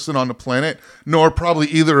fucking person on the planet, nor probably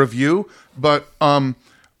either of you. But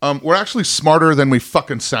we're actually smarter than we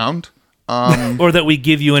fucking sound. Or that we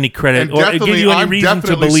give you any credit, or give you any reason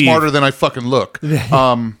to believe. I'm definitely smarter than I fucking look.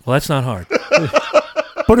 Well, that's not hard.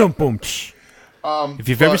 Boom. If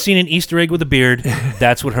you've ever seen an Easter egg with a beard,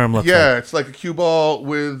 that's what Herm looks like. Yeah, it's like a cue ball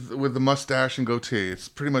with the mustache and goatee. It's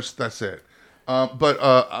pretty much that's it.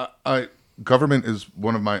 But government is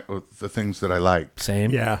one of the things that I like.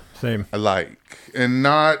 Same. Yeah, same. I like and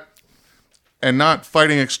not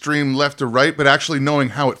fighting extreme left or right, but actually knowing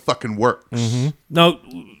how it fucking works. Mm-hmm. Now,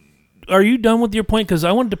 are you done with your point? Because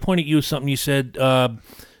I wanted to point at you something you said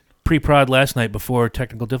pre-prod last night before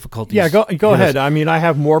technical difficulties. Yeah, go ahead. I mean, I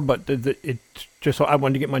have more, but it's just so I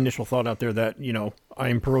wanted to get my initial thought out there that, I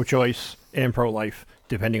am pro-choice and pro-life,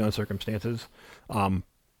 depending on circumstances.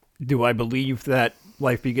 Do I believe that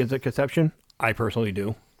life begins at conception? I personally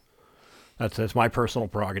do. That's my personal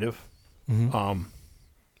prerogative. Mm-hmm.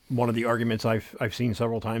 One of the arguments I've seen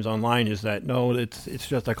several times online is that no, it's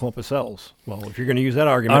just a clump of cells. Well, if you're going to use that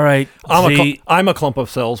argument, all right, I'm a clump of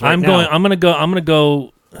cells. Right now. I'm going to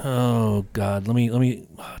go Oh God, let me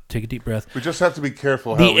take a deep breath. We just have to be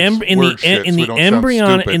careful. The how we word shit so we don't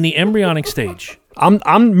sound stupid. in the embryonic stage.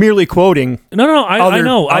 I'm merely quoting. No, I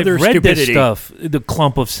know. I've other read this stupidity. stuff. The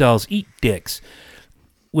clump of cells eat dicks,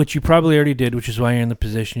 which you probably already did, which is why you're in the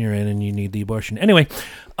position you're in and you need the abortion. Anyway,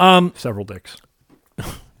 Several dicks.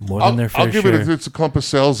 more than their fair I'll give share. it's a clump of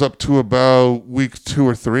cells up to about week 2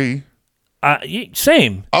 or 3.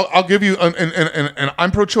 Same. I'll give you, and I'm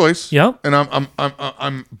pro-choice. Yeah. And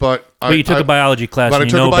but you took a biology class. But and I you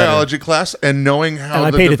took know a biology better. class, and knowing how And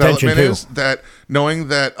I the paid attention, development too. is, knowing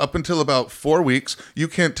that up until about 4 weeks, you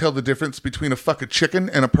can't tell the difference between a fucking chicken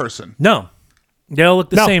and a person. No, they all look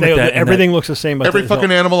the same. At that, everything looks the same. Every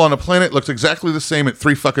fucking animal on the planet looks exactly the same at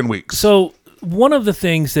 3 fucking weeks. So one of the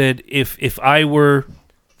things that if I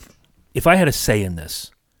had a say in this,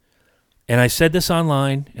 and I said this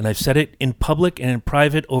online, and I've said it in public and in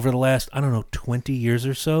private over the last, 20 years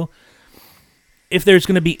or so, if there's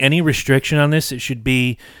going to be any restriction on this, it should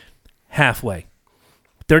be halfway.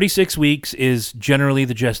 36 weeks is generally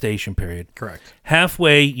the gestation period. Correct.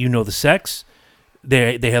 Halfway, you know the sex.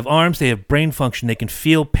 They have arms. They have brain function. They can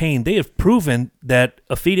feel pain. They have proven that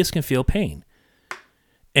a fetus can feel pain.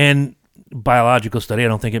 And biological study, I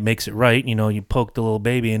don't think it makes it right. You poke the little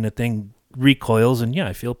baby and the thing recoils, and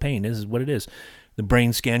I feel pain. This is what it is. The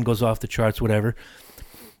brain scan goes off the charts, whatever.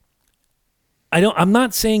 I'm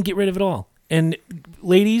not saying get rid of it all. And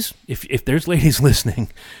ladies, if there's ladies listening,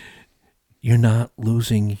 you're not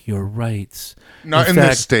losing your rights. Not in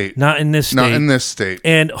this state. Not in this state. Not in this state.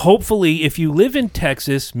 And hopefully, if you live in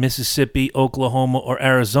Texas, Mississippi, Oklahoma, or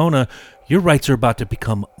Arizona, your rights are about to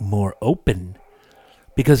become more open.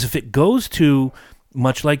 Because if it goes to,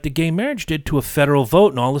 much like the gay marriage did, to a federal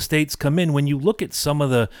vote and all the states come in, when you look at some of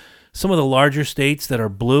the larger states that are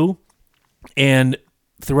blue, and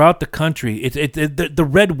throughout the country, the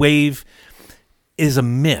red wave is a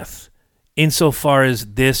myth insofar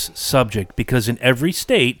as this subject, because in every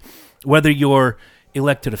state, whether your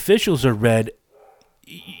elected officials are red,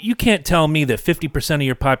 you can't tell me that 50% of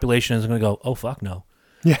your population is going to go, oh, fuck no.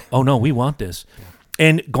 Yeah. Oh, no, we want this. Yeah.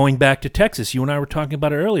 And going back to Texas, you and I were talking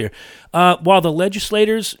about it earlier. While the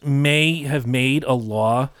legislators may have made a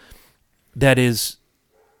law that is,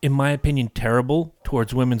 in my opinion, terrible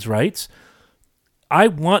towards women's rights, I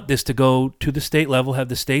want this to go to the state level, have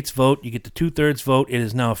the states vote. You get the 2/3 vote. It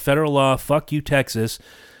is now a federal law. Fuck you, Texas.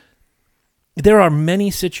 There are many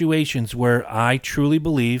situations where I truly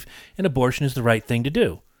believe an abortion is the right thing to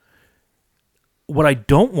do. What I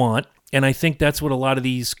don't want, and I think that's what a lot of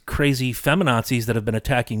these crazy feminazis that have been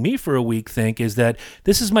attacking me for a week think, is that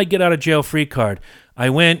this is my get-out-of-jail-free card. I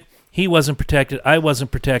went, he wasn't protected, I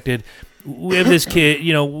wasn't protected. We have this kid,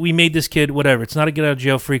 we made this kid, whatever. It's not a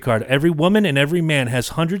get-out-of-jail-free card. Every woman and every man has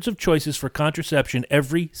hundreds of choices for contraception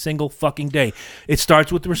every single fucking day. It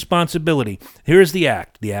starts with the responsibility. Here is the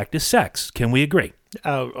act. The act is sex. Can we agree?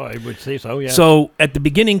 I would say so, yeah. So at the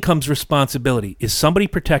beginning comes responsibility. Is somebody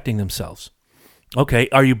protecting themselves? Okay,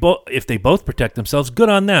 are you both? If they both protect themselves, good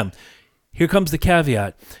on them. Here comes the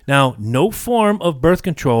caveat. Now, no form of birth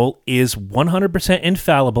control is 100%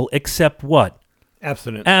 infallible, except what?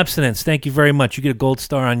 Abstinence. Abstinence. Thank you very much. You get a gold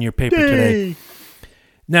star on your paper today.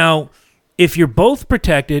 Now, if you're both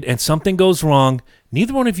protected and something goes wrong,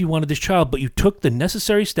 neither one of you wanted this child, but you took the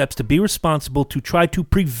necessary steps to be responsible to try to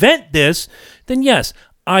prevent this, then yes,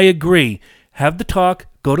 I agree. Have the talk,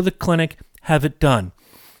 go to the clinic, have it done.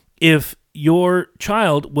 If your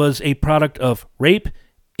child was a product of rape,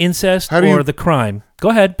 incest, or the crime, go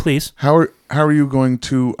ahead, please. How are you going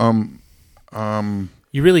to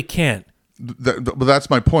You really can't. But that's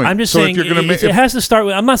my point. I'm just so saying if you're gonna it has to start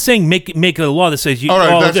with. I'm not saying make a law that says you. All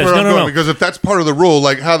right, that's this. where I'm no, going, because if that's part of the rule,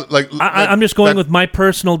 I'm just going with my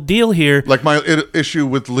personal deal here. Like my issue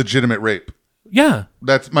with legitimate rape. Yeah,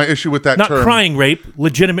 that's my issue with that not term. crying rape,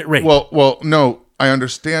 legitimate rape. Well, no, I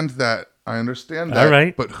understand that. All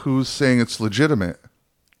right. But who's saying it's legitimate?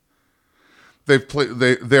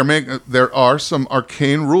 There are some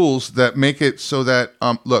arcane rules that make it so that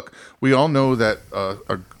look, we all know that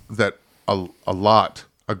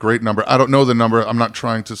a great number. I don't know the number. I'm not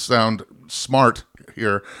trying to sound smart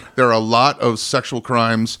here. There are a lot of sexual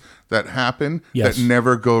crimes that happen that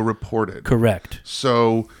never go reported. Correct.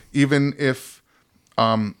 So even if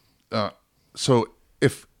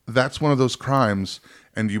if that's one of those crimes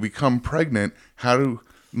and you become pregnant,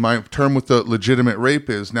 my term with the legitimate rape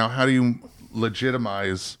is now, how do you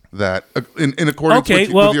legitimize that in accordance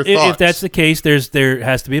with your thoughts? If that's the case, there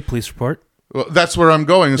has to be a police report. Well, that's where I'm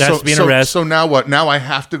going. There has to be an arrest. So now what? Now I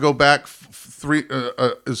have to go back do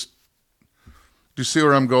you see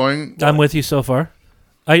where I'm going? I'm with you so far.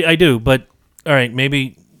 I do, but all right,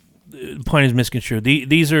 maybe the point is misconstrued.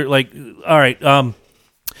 These are like, all right.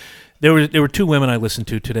 There were two women I listened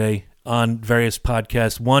to today on various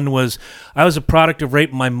podcasts. One was, I was a product of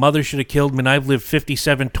rape. My mother should have killed me, and I've lived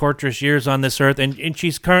 57 torturous years on this earth, and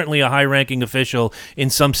she's currently a high-ranking official in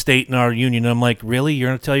some state in our union. And I'm like, really? You're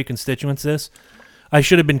going to tell your constituents this? I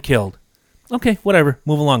should have been killed. Okay, whatever.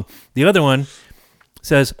 Move along. The other one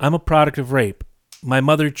says, I'm a product of rape. My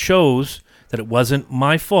mother chose that it wasn't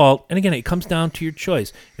my fault. And again, it comes down to your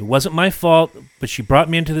choice. It wasn't my fault, but she brought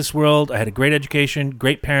me into this world. I had a great education,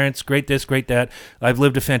 great parents, great this, great that. I've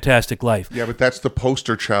lived a fantastic life. Yeah, but that's the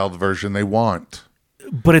poster child version they want.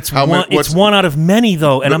 But it's one out of many,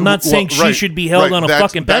 though, and I'm not saying she should be held on a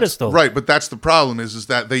fucking pedestal. Right, but that's the problem is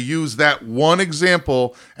that they use that one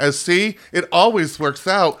example as, see, it always works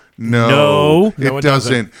out. No, it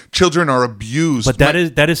doesn't. Children are abused. But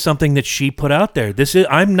that is something that she put out there.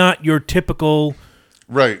 I'm not your typical,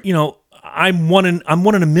 right. I'm one in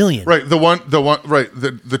a million. Right.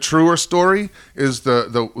 The truer story is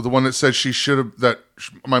the one that says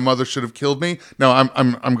my mother should have killed me. No,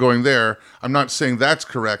 I'm going there. I'm not saying that's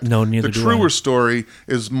correct. No, neither do I. The truer story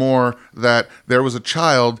is more that there was a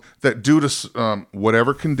child that, due to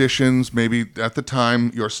whatever conditions, maybe at the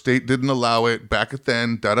time your state didn't allow it, back at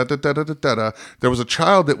then, there was a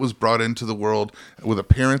child that was brought into the world with a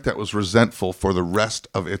parent that was resentful for the rest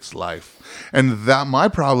of its life. And that my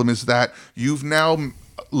problem is that you've now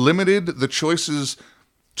limited the choices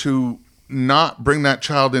to not bring that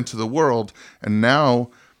child into the world, and now,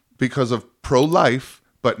 because of pro-life,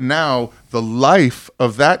 but now the life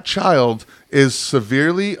of that child is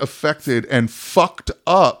severely affected and fucked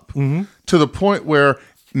up to the point where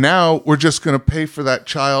now we're just going to pay for that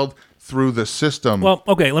child through the system. Well,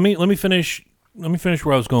 okay, let me finish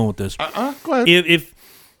where I was going with this. Go ahead.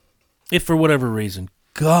 If for whatever reason,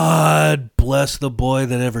 God bless the boy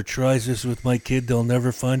that ever tries this with my kid, they'll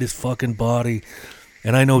never find his fucking body.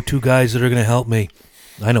 And I know two guys that are going to help me.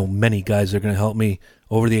 I know many guys that are going to help me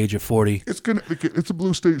over the age of 40. It's a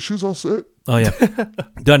blue state. Shoes all set. Oh, yeah.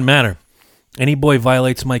 Doesn't matter. Any boy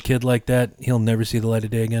violates my kid like that, he'll never see the light of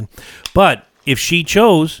day again. But if she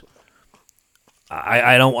chose,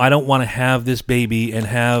 I don't want to have this baby and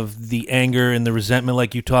have the anger and the resentment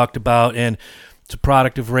like you talked about, and it's a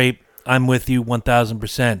product of rape. I'm with you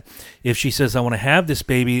 1,000%. If she says, I want to have this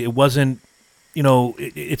baby, it wasn't,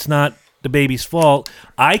 it's not the baby's fault.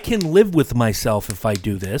 I can live with myself if I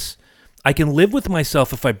do this. I can live with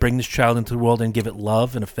myself if I bring this child into the world and give it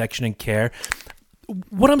love and affection and care.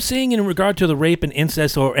 What I'm saying in regard to the rape and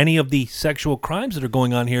incest or any of the sexual crimes that are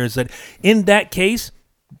going on here is that in that case,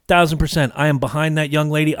 1,000%, I am behind that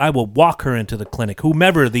young lady. I will walk her into the clinic,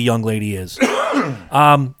 whomever the young lady is.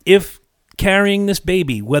 If carrying this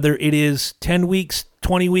baby, whether it is 10 weeks,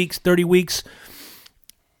 20 weeks, 30 weeks,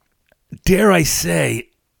 dare I say,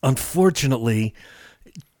 unfortunately,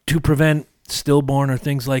 to prevent stillborn or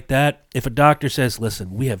things like that, if a doctor says,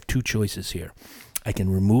 listen, we have two choices here. I can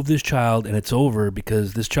remove this child and it's over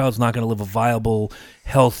because this child's not going to live a viable,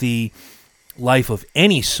 healthy life of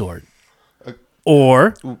any sort,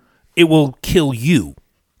 or it will kill you.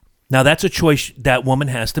 Now, that's a choice that woman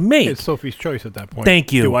has to make. It's Sophie's choice at that point.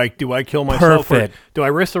 Thank you. Do I kill myself? Perfect. Or do I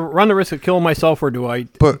run the risk of killing myself, or do I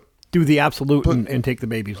do the absolute and take the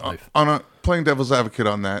baby's life? Playing devil's advocate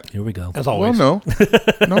on that. Here we go. As always. Well,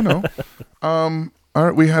 no. All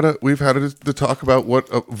right, we've had to talk about what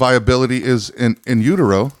viability is in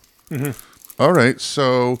utero. Mm-hmm. All right,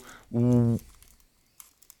 so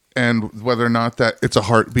and whether or not that it's a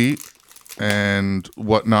heartbeat and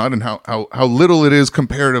whatnot, and how little it is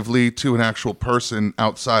comparatively to an actual person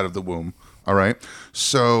outside of the womb. All right,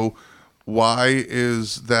 so why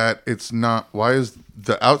is the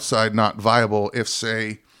outside not viable if,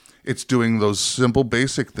 say, it's doing those simple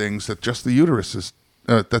basic things that just the uterus is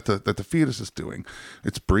that the fetus is doing?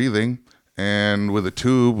 It's breathing, and with a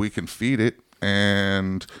tube we can feed it,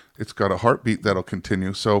 and it's got a heartbeat that'll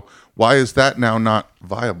continue. So why is that now not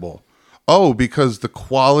viable? Oh, because the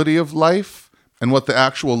quality of life and what the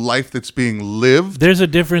actual life that's being lived, there's a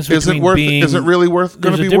difference between isn't really worth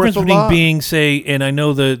going to be worth a lot. There's a difference between being, say, and I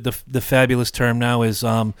know the fabulous term now is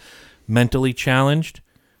mentally challenged.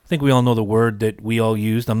 I think we all know the word that we all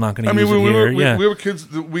used. I'm not going to use it here. We were kids.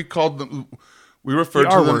 We called them. We referred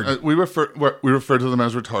to them. We referred to them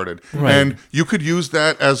as retarded, right. And you could use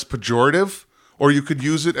that as pejorative, or you could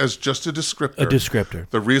use it as just a descriptor. A descriptor.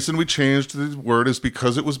 The reason we changed the word is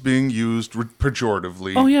because it was being used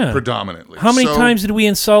pejoratively, predominantly. How many times did we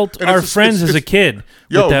insult our friends as a kid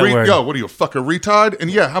with that word? Yo, what are you, a fucking retard? And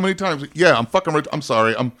yeah, how many times? Yeah, I'm fucking. I'm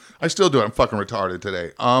sorry. I still do it. I'm fucking retarded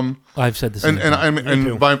today. I've said the same.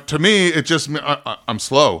 To me, it just I'm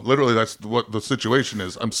slow. Literally, that's what the situation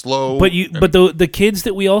is. I'm slow. But the kids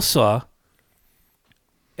that we all saw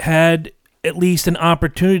had at least an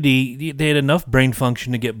opportunity. They had enough brain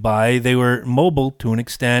function to get by. They were mobile to an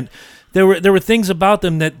extent. There were things about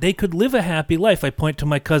them that they could live a happy life. I point to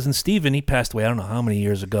my cousin Steven. He passed away I don't know how many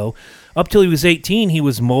years ago. Up till he was 18, he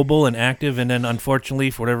was mobile and active, and then unfortunately,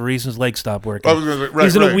 for whatever reason, his legs stopped working.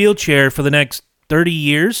 He's in a wheelchair for the next 30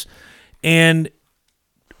 years, and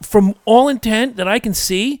from all intent that I can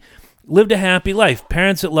see, lived a happy life.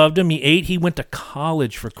 Parents that loved him. He ate. He went to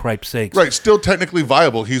college, for cripe's sakes. Right. Still technically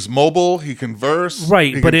viable. He's mobile. He can verse.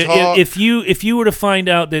 Right. He But can talk. if you were to find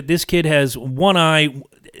out that this kid has one eye,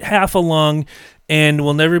 half a lung, and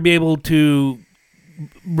will never be able to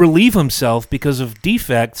relieve himself because of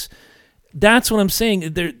defects, that's what I'm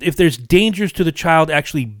saying. If there's dangers to the child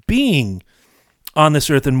actually being on this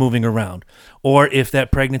earth and moving around, or if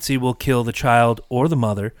that pregnancy will kill the child or the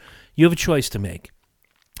mother, you have a choice to make.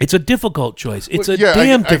 It's a difficult choice. It's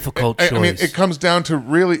difficult choice. I mean, it comes down to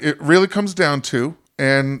really comes down to,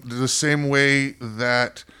 and the same way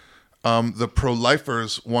that the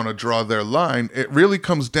pro-lifers want to draw their line, it really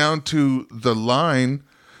comes down to the line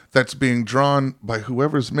that's being drawn by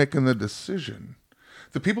whoever's making the decision.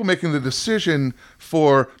 The people making the decision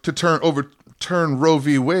to overturn Roe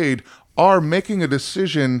v. Wade are making a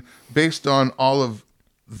decision based on all of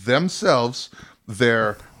themselves,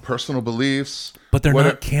 their personal beliefs. But they're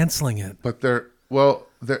not canceling it. But they're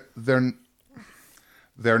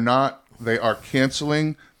not. They are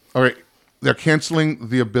canceling. All right, they're canceling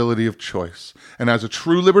the ability of choice. And as a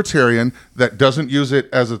true libertarian that doesn't use it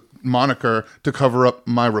as a moniker to cover up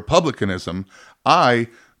my republicanism, I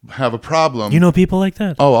have a problem. You know people like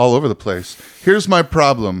that? Oh, all over the place. Here's my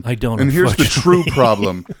problem. I don't. And here's the true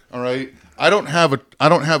problem. All right, I don't have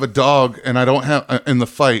a dog, and I don't have in the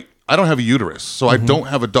fight. I don't have a uterus, so I don't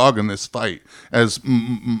have a dog in this fight as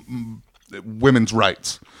women's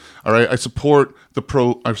rights. All right, I support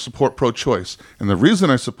pro-choice, and the reason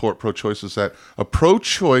I support pro-choice is that a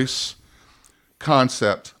pro-choice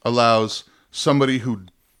concept allows somebody who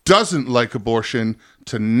doesn't like abortion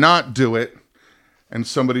to not do it, and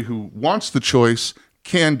somebody who wants the choice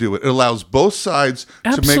can do it. It allows both sides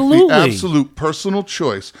to make the absolute personal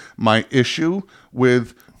choice. My issue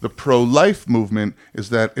with the pro-life movement is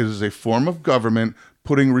that it is a form of government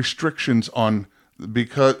putting restrictions on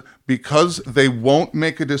because they won't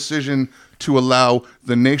make a decision to allow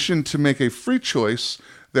the nation to make a free choice.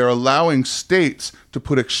 They're allowing states to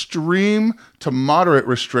put extreme to moderate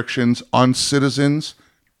restrictions on citizens,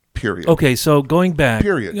 period. Okay, so going back.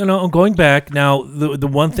 Period. Going back, now, the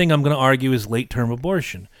one thing I'm going to argue is late-term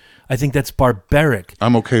abortion. I think that's barbaric.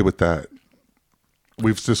 I'm okay with that.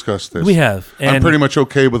 We've discussed this. We have. And I'm pretty much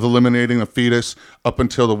okay with eliminating the fetus up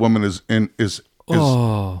until the woman is. I'm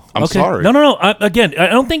sorry. No. Again, I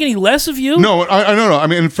don't think any less of you. No, I don't know. I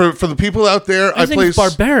mean, for the people out there, I think it's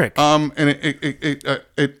barbaric.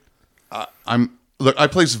 I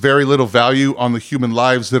place very little value on the human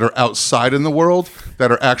lives that are outside in the world,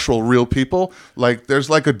 that are actual real people. Like, there's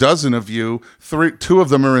like a dozen of you. Two of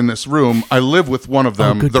them are in this room. I live with one of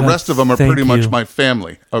them. The rest of them are pretty much my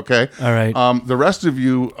family. Okay. All right. The rest of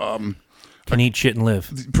you can eat shit and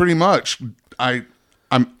live. Pretty much.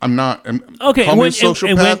 I'm not. Okay. Call me a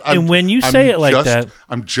sociopath. And when you say it like that,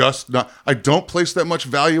 I'm just not. I don't place that much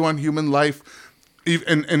value on human life,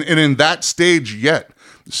 and in that stage yet.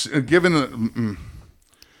 Given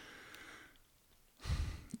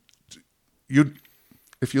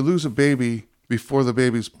if you lose a baby before the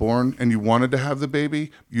baby's born and you wanted to have the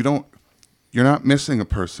baby, you're not missing a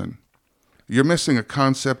person. You're missing a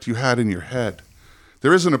concept you had in your head.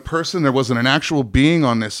 There isn't a person, there wasn't an actual being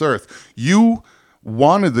on this earth. You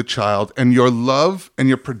wanted the child, and your love and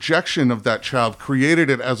your projection of that child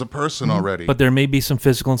created it as a person already. But there may be some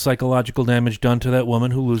physical and psychological damage done to that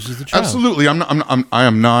woman who loses the child. Absolutely. I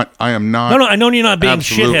am not. No, I know you're not being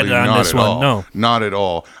shithead on this one. No, not at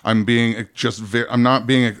all. I'm being I'm not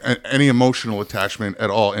being any emotional attachment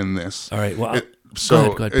at all in this. All right. Well,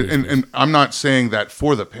 go ahead, please. And I'm not saying that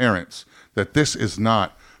for the parents, that this is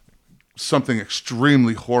not something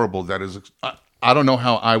extremely horrible. That is, I don't know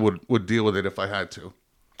how I would deal with it if I had to.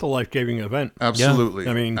 It's a life-giving event. Absolutely.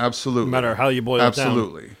 Yeah. I mean, absolutely. No matter how you boil it down.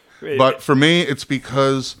 Absolutely. But for me,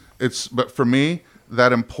 but for me,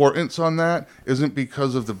 that importance on that isn't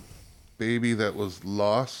because of the baby that was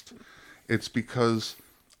lost. It's because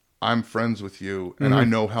I'm friends with you, and I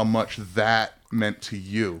know how much that meant to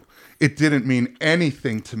you. It didn't mean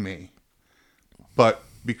anything to me, but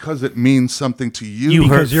because it means something to you, You hurt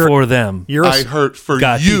Because you're- for them. I hurt for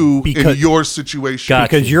Got you in because- your situation. Got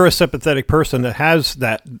Because you. you're a sympathetic person that has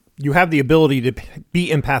that. You have the ability to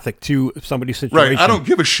be empathic to somebody's situation. Right. I don't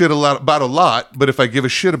give a shit about a lot, but if I give a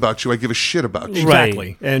shit about you, I give a shit about you.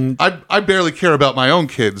 Exactly. And I barely care about my own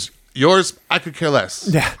kids. Yours, I could care less.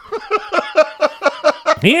 yeah,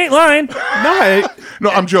 He ain't lying.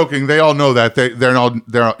 No, I'm joking. They all know that. They're all,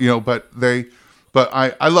 but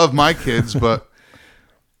I love my kids, but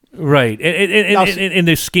Right. In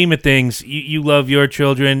the scheme of things, you love your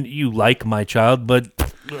children. You like my child, but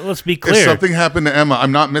let's be clear. if something happened to Emma,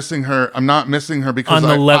 I'm not missing her. I'm not missing her because On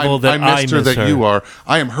the level that I missed I her miss that her. you are.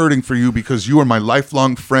 I am hurting for you because you are my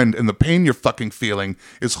lifelong friend, and the pain you're fucking feeling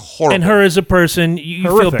is horrible. And her as a person, you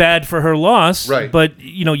feel Horrific. bad for her loss, Right. but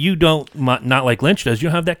you don't, not like Lynch does. You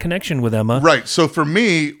don't have that connection with Emma. Right. So for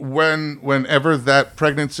me, whenever that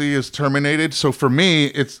pregnancy is terminated, so for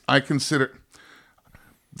me, I consider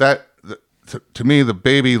that to me the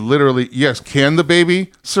baby literally, yes, can the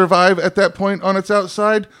baby survive at that point on its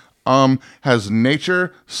outside? Has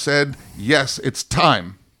nature said yes, it's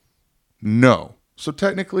time? No. So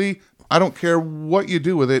technically, I don't care what you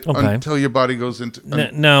do with it Okay. until your body goes into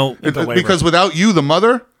No, because without you, the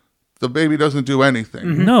mother, the baby doesn't do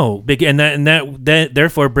anything. no, big, and that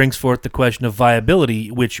therefore brings forth the question of viability,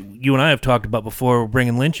 which you and I have talked about before. We're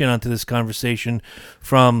bringing Lynch in onto this conversation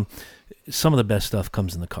from some of the best stuff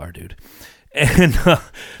comes in the car, dude. And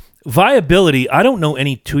viability, I don't know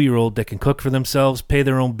any 2-year-old that can cook for themselves, pay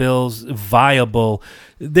their own bills, viable.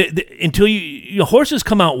 Until horses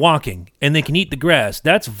come out walking and they can eat the grass,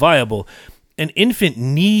 that's viable. An infant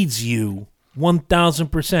needs you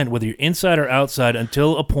 1,000%, whether you're inside or outside,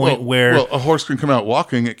 until a point where a horse can come out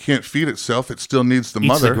walking. It can't feed itself. It still needs the Eats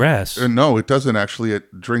mother. the grass. No, it doesn't actually.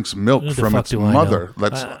 It drinks milk What the from fuck its do I mother.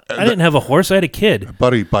 know? I didn't have a horse. I had a kid.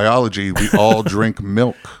 Buddy, biology. We all drink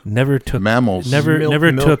milk. Never took Mammals. Never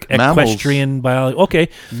Milk. took Mammals. equestrian biology. Okay,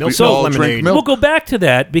 Milk We so all lemonade. drink milk. we'll go back to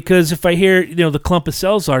that, because if I hear the clump of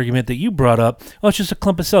cells argument that you brought up, oh, it's just a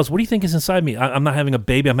clump of cells. What do you think is inside me? I'm not having a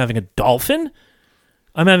baby. I'm having a dolphin.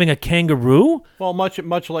 I'm having a kangaroo. well, much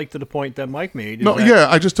like to the point that Mike made. Is No, that yeah,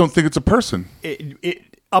 I just don't think it's a person. It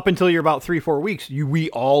up until you're about 3-4 weeks, we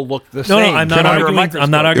all look the No, same. I'm not Under a arguing. microscope.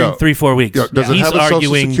 I'm not arguing Yeah. 3-4 weeks. Yeah, does it He's have a social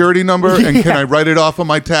arguing. security number? And can I write it off on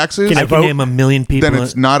my taxes? Can I I can vote? name a million people. Then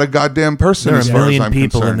it's not a goddamn person There are as a far as million I'm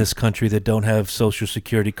people concerned. in this country that don't have social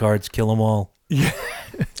security cards. Kill them all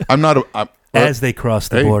I'm not a... as they cross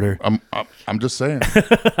the hey, border. I'm just saying.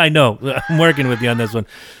 I know. I'm working with you on this one.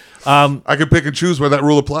 I can pick and choose where that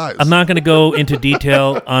rule applies. I'm not going to go into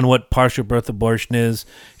detail on what partial birth abortion is.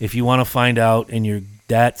 If you want to find out and you're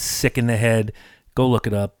that sick in the head, go look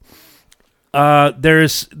it up. There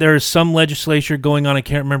is some legislature going on. I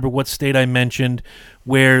can't remember what state I mentioned,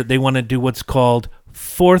 where they want to do what's called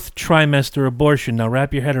fourth trimester abortion. Now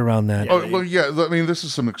wrap your head around that. Oh, well, yeah. I mean, this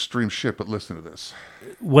is some extreme shit, but listen to this.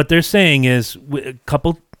 What they're saying is a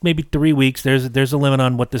couple, maybe 3 weeks. There's a limit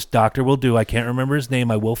on what this doctor will do. I can't remember his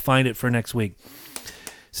name. I will find it for next week.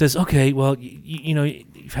 Says, okay, well,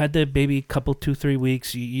 you've had the baby a couple, 2-3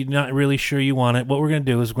 weeks. You're not really sure you want it. What we're going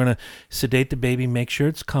to do is we're going to sedate the baby, make sure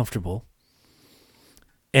it's comfortable.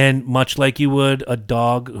 And much like you would a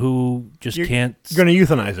dog who just can't. You're going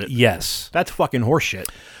to euthanize it. Yes. That's fucking horseshit.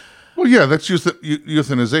 Well, yeah, that's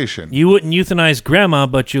euthanization. You wouldn't euthanize grandma,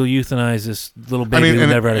 but you'll euthanize this little baby who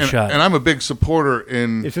never had a shot. And I'm a big supporter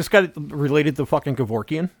in... Is this guy related to fucking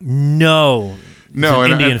Kevorkian? No. No,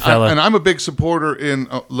 He's an Indian fella. and I'm a big supporter in...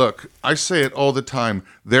 look, I say it all the time.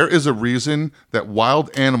 There is a reason that wild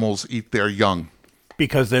animals eat their young.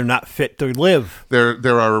 Because they're not fit to live. There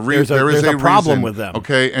are There's a problem reason, with them.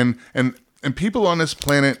 Okay, and people on this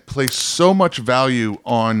planet place so much value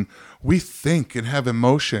on we think and have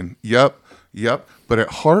emotion. Yep. But at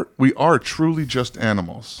heart, we are truly just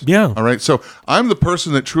animals. Yeah. All right. So I'm the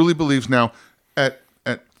person that truly believes now at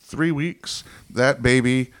 3 weeks, that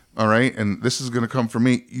baby, all right, and this is going to come from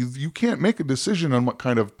me. You can't make a decision on what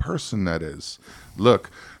kind of person that is. Look,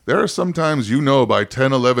 there are sometimes, by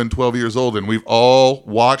 10, 11, 12 years old, and we've all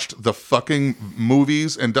watched the fucking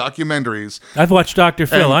movies and documentaries. I've watched Dr.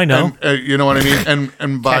 Phil. I know. And, you know what I mean?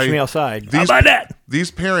 And by Catch Me Outside. How about that?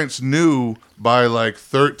 These parents knew by like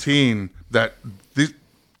 13 that these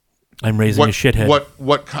I'm raising a shithead.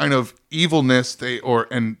 what kind of evilness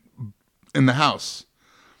in the house.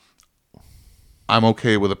 I'm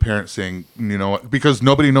okay with a parent saying, you know what, because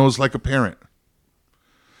nobody knows like a parent.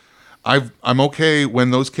 I'm okay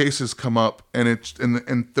when those cases come up and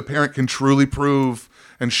the parent can truly prove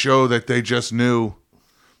and show that they just knew,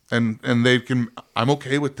 and they can. I'm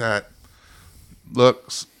okay with that.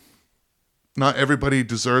 Look, not everybody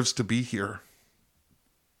deserves to be here.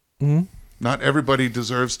 Mm-hmm. Not everybody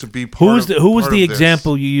deserves to be part Who was of the this.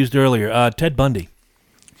 example you used earlier? Ted Bundy.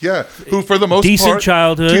 Yeah, who for the most decent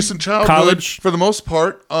childhood, college. for the most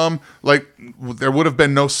part, like there would have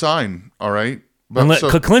been no sign. All right, but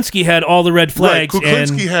Kuklinski had all the red flags. Right,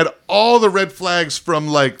 Kuklinski had all the red flags from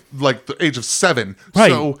like the age of 7. Right.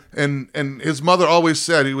 So and his mother always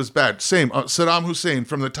said he was bad. Same Saddam Hussein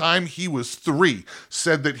from the time he was 3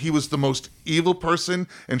 said that he was the most evil person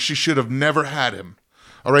and she should have never had him.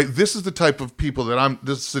 All right, this is the type of people that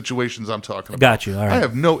this situations I'm talking about. Got you. All right. I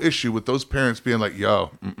have no issue with those parents being like,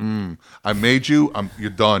 "Yo, I made you.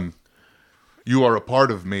 You're done. You are a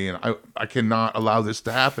part of me, and I cannot allow this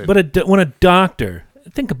to happen." But when a doctor,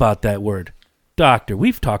 think about that word, doctor.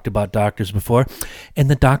 We've talked about doctors before, and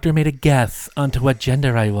the doctor made a guess onto what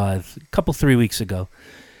gender I was 3 weeks ago,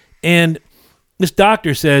 and this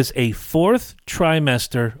doctor says a 4th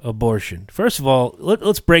trimester abortion. First of all,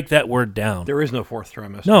 let's break that word down. There is no 4th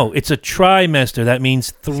trimester. No, it's a trimester. That means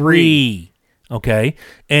 3. Okay?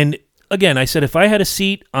 And again, I said if I had a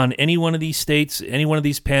seat on any one of these states, any one of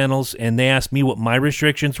these panels, and they asked me what my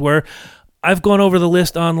restrictions were, I've gone over the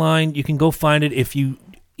list online. You can go find it. If you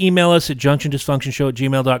email us at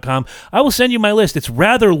junctiondysfunctionshow@gmail.com, I will send you my list. It's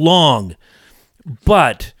rather long.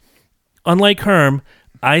 But unlike Herm,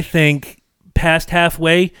 I think past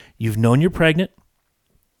halfway, you've known you're pregnant.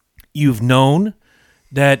 You've known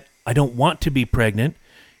that I don't want to be pregnant.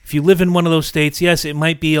 If you live in one of those states, yes, it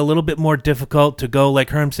might be a little bit more difficult to go. Like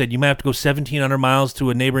Herm said, you might have to go 1,700 miles to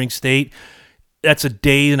a neighboring state. That's a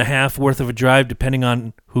day and a half worth of a drive, depending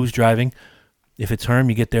on who's driving. If it's Herm,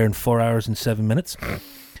 you get there in 4 hours and 7 minutes.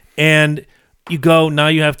 And you go, now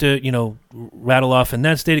you have to, rattle off in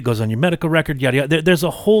that state. It goes on your medical record, yada, yada. There's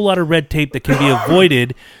a whole lot of red tape that can be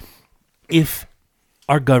avoided if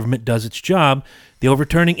our government does its job. The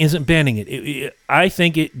overturning isn't banning it. I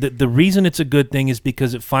think the reason it's a good thing is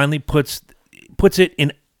because it finally puts it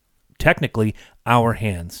in, technically, our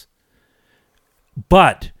hands.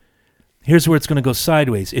 But here's where it's going to go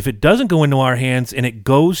sideways. If it doesn't go into our hands and it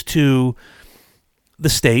goes to the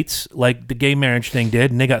states, like the gay marriage thing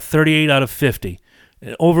did, and they got 38 out of 50,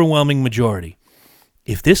 an overwhelming majority.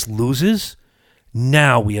 If this loses,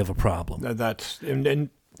 now we have a problem. And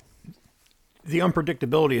the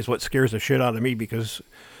unpredictability is what scares the shit out of me, because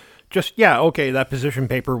that position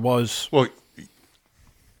paper was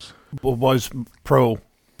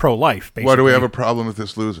pro-life, basically. Why do we have a problem if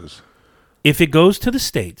this loses? If it goes to the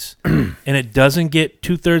states and it doesn't get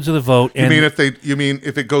 2/3 of the vote, you mean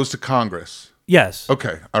if it goes to Congress? Yes.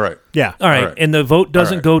 Okay. All right. Yeah. All right. And the vote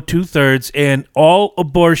doesn't go 2/3, and all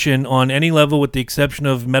abortion on any level, with the exception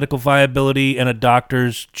of medical viability and a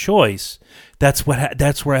doctor's choice, that's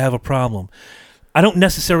where I have a problem. I don't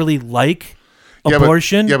necessarily like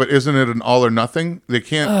abortion. But isn't it an all or nothing? They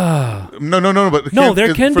can't. No. But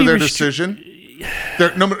there can for be their decision. No.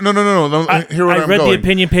 Here what I I'm read going. the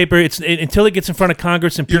opinion paper. It's until it gets in front of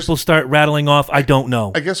Congress and people start rattling off. I don't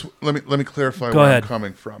know. I guess let me clarify Go where ahead. I'm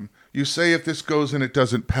coming from. You say if this goes and it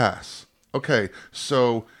doesn't pass. Okay,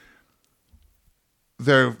 so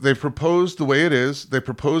they proposed the way it is. They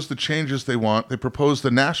proposed the changes they want. They proposed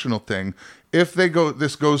the national thing. If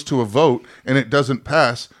this goes to a vote and it doesn't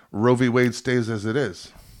pass, Roe v. Wade stays as it is.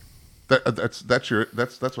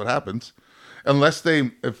 That's what happens, unless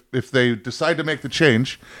if they decide to make the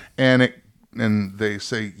change and they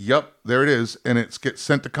say, "Yep, there it is," and it gets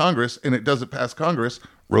sent to Congress and it doesn't pass Congress.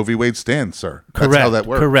 Roe v. Wade stands, sir. That's how that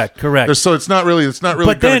works. Correct. So it's not really going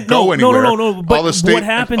to go anywhere. No. But all the what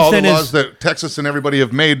happens all then the laws is that Texas and everybody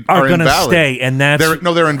have made are going to invalid. stay, and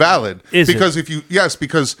they're invalid. Because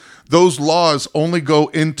because those laws only go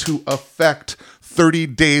into effect 30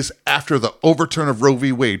 days after the overturn of Roe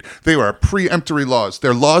v. Wade. They are preemptory laws.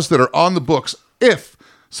 They're laws that are on the books if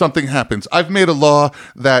something happens. I've made a law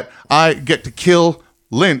that I get to kill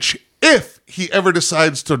Lynch if he ever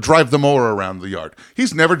decides to drive the mower around the yard.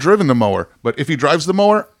 He's never driven the mower, but if he drives the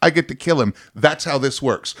mower, I get to kill him. That's how this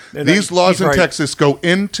works. These laws in Texas go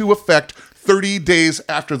into effect 30 days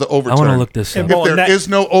after the overturn. I want to look this up. If there is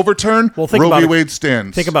no overturn, Roe v. Wade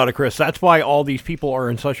stands. Think about it, Chris. That's why all these people are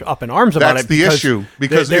in such up in arms about That's it. the issue.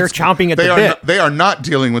 Because they're chomping at the bit. They are not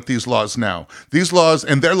dealing with these laws now. These laws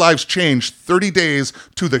and their lives change 30 days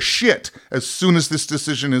to the shit as soon as this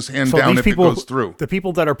decision is handed down if it goes through. The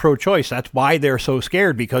people that are pro-choice, that's why they're so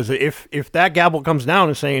scared, because if that gavel comes down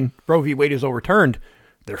and saying Roe v. Wade is overturned,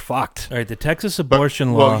 they're fucked. All right, the Texas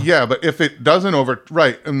abortion law. Well, yeah, but if it doesn't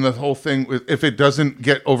and the whole thing, if it doesn't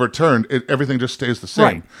get overturned, everything just stays the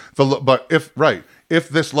same. Right. But if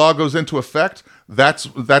this law goes into effect, Texas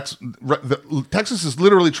is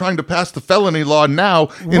literally trying to pass the felony law now,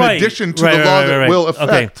 in addition to the law that will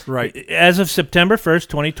affect. Okay. Right. As of September 1st,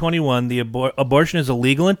 2021, the abortion is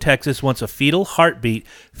illegal in Texas once a fetal heartbeat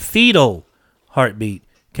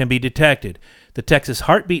can be detected. The Texas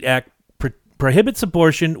Heartbeat Act prohibits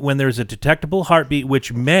abortion when there is a detectable heartbeat,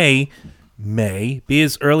 which may be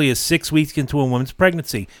as early as 6 weeks into a woman's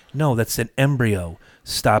pregnancy. No, that's an embryo.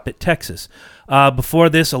 Stop it, Texas. Before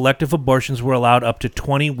this, elective abortions were allowed up to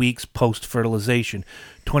 20 weeks post-fertilization.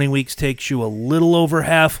 20 weeks takes you a little over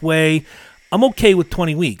halfway. I'm okay with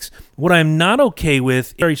 20 weeks. What I'm not okay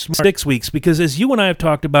with is 6 weeks, because as you and I have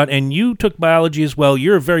talked about, and you took biology as well,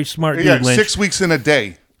 you're a very smart dude, Lynch. 6 weeks in a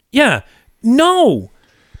day. Yeah. No.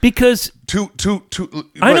 Because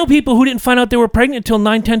I know people who didn't find out they were pregnant until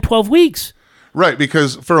 9, 10, 12 weeks. Right,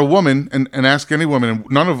 because for a woman, and ask any woman, and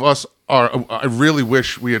none of us are, I really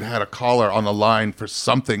wish we had a caller on the line for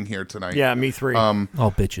something here tonight. Yeah, me three.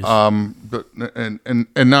 Bitches. But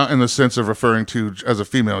and not in the sense of referring to as a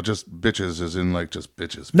female, just bitches, as in like just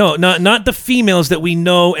bitches. No, not the females that we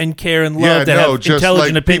know and care and love that have just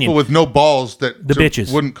intelligent like opinion. people with no balls that the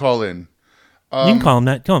bitches wouldn't call in. You can call them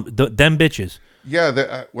that. Tell them, them bitches.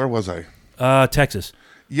 Yeah, where was I? Texas.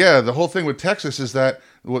 Yeah, the whole thing with Texas is that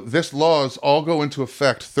this laws all go into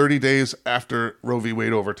effect 30 days after Roe v.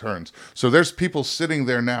 Wade overturns. So there's people sitting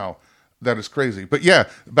there now. That is crazy. But yeah,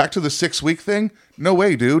 back to the 6 week thing. No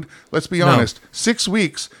way, dude. Let's be honest. 6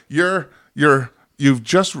 weeks. It's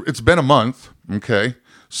been a month. Okay,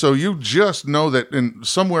 so you just know that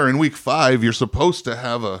somewhere in week 5 you're supposed to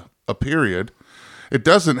have a period. It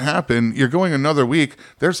doesn't happen. You're going another week.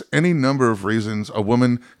 There's any number of reasons a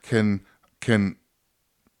woman can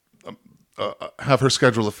have her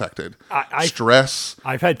schedule affected. Stress.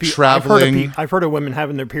 I've had people, traveling. I've heard of women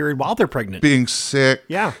having their period while they're pregnant. Being sick.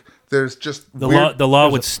 Yeah. There's just the law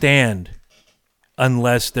would stand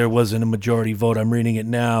unless there wasn't a majority vote. I'm reading it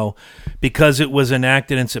now. Because it was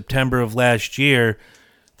enacted in September of last year,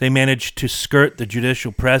 they managed to skirt the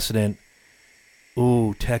judicial precedent.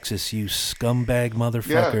 Ooh, Texas, you scumbag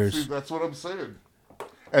motherfuckers. Yeah, see, that's what I'm saying.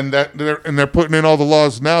 And they're putting in all the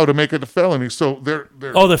laws now to make it a felony. So they're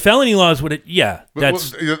the felony laws would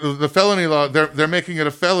that's the felony law. They're making it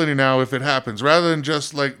a felony now if it happens, rather than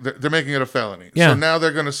just like they're making it a felony. Yeah. So now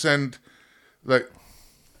they're going to send like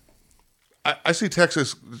I see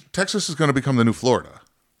Texas. Texas is going to become the new Florida.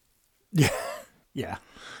 Yeah, yeah.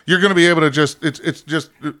 You're going to be able to just it's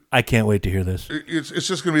just. I can't wait to hear this. It's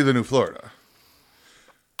just going to be the new Florida.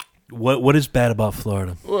 What is bad about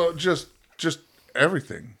Florida? Well, just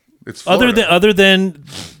everything. It's Florida. Other than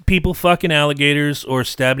people fucking alligators or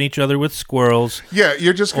stabbing each other with squirrels. Yeah,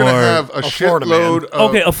 you're just gonna have a shitload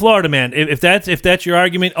of a Florida man. If that's your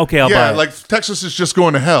argument, okay, I'll buy it. Yeah, like Texas is just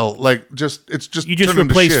going to hell. Like you just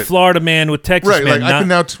replace Florida man with Texas man. Right, like I can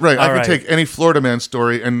now I can take any Florida man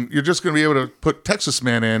story, and you're just gonna be able to put Texas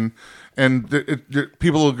man in. And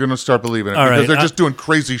people are going to start believing it because they're just doing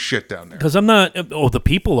crazy shit down there. Because I'm not... Oh, the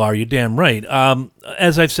people are. You're damn right.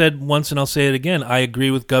 As I've said once, and I'll say it again, I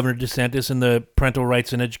agree with Governor DeSantis and the Parental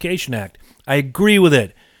Rights and Education Act. I agree with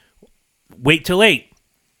it. Wait till 8.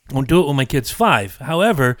 Won't do it when my kid's 5.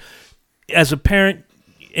 However, as a parent,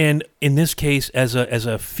 and in this case, as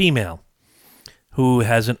a female who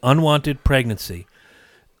has an unwanted pregnancy,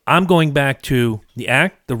 I'm going back to the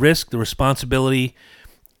act, the risk, the responsibility,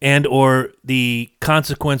 and or the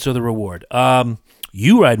consequence or the reward.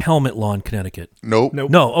 You ride helmet law in Connecticut. Nope.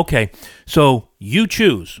 No, okay. So you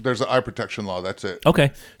choose. There's an eye protection law, that's it.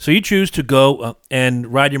 Okay. So you choose to go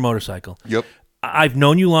and ride your motorcycle. Yep. I've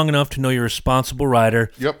known you long enough to know you're a responsible rider.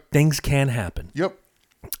 Yep. Things can happen. Yep.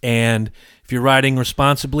 And if you're riding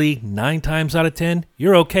responsibly, 9 times out of 10,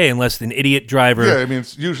 you're okay unless an idiot driver... Yeah, I mean,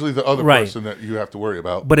 it's usually the other person that you have to worry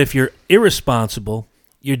about. But if you're irresponsible...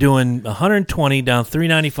 You're doing 120 down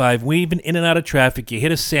 395, weaving in and out of traffic. You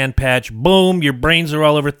hit a sand patch, boom, your brains are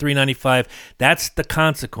all over 395. That's the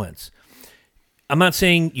consequence. I'm not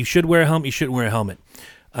saying you should wear a helmet, you shouldn't wear a helmet.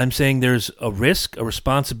 I'm saying there's a risk, a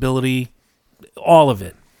responsibility, all of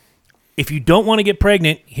it. If you don't want to get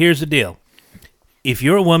pregnant, here's the deal. If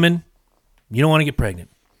you're a woman, you don't want to get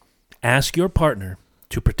pregnant, ask your partner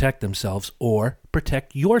to protect themselves or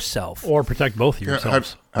protect yourself. Or protect both of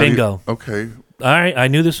yourselves. Bingo. Okay. All right, I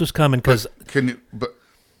knew this was coming because can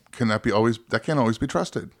that be always? That can't always be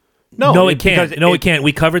trusted. No, it can't. No, it can't.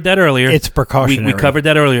 We covered that earlier. It's precautionary. We covered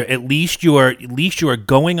that earlier. At least you are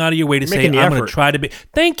going out of your way to say, I'm going to try to be.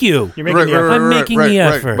 Thank you. You're making the effort. I'm making the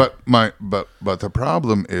effort. But the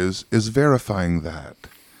problem is verifying that.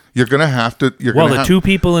 You're going to have to. The two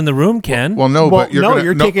people in the room can. Well, no, but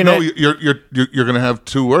you're going to have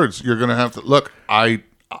two words. You're going to have to look. I'm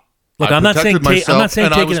not saying myself, I'm not saying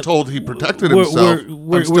and I was told he protected himself.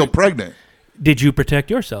 I'm still pregnant. Did you protect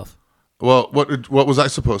yourself? Well, what was I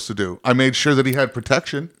supposed to do? I made sure that he had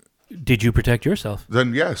protection. Did you protect yourself?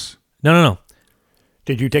 Then yes. No.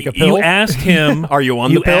 Did you take a pill? You asked him. Are you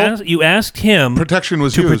on the pill? You asked him. Protection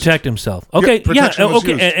was to used. protect himself. Okay,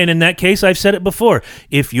 okay. And in that case, I've said it before.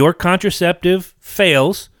 If your contraceptive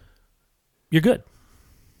fails, you're good.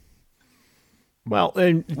 Well,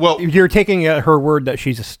 you're taking her word that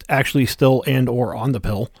she's actually still and or on the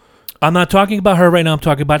pill. I'm not talking about her right now. I'm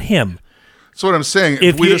talking about him. That's what I'm saying.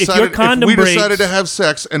 If we decided to have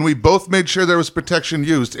sex and we both made sure there was protection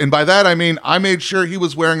used, and by that I mean I made sure he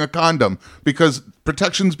was wearing a condom because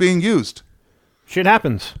protection's being used. Shit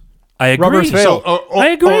happens. I agree. Rubbers fail. I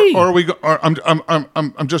agree.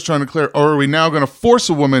 I'm just trying to clear. Or are we now going to force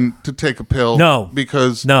a woman to take a pill? No,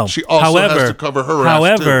 because she also has to cover her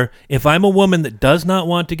ass too. However, if I'm a woman that does not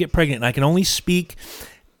want to get pregnant, and I can only speak,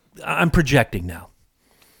 I'm projecting now.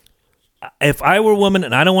 If I were a woman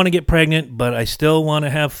and I don't want to get pregnant, but I still want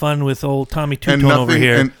to have fun with old Tommy Two-Tone over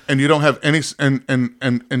here, and you don't have any,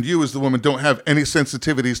 and you as the woman don't have any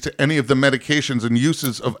sensitivities to any of the medications and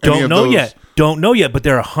uses of any of those. Don't know yet, but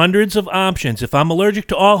there are hundreds of options. If I'm allergic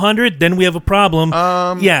to all 100, then we have a problem.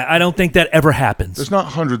 I don't think that ever happens. There's not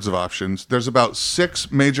hundreds of options. There's about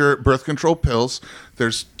 6 major birth control pills.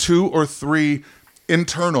 There's 2 or 3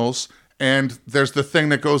 internals. And there's the thing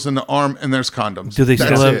that goes in the arm, and there's condoms. Do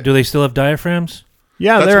they still have diaphragms?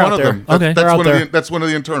 Yeah, that's they're one out of there. them. Okay, that's one of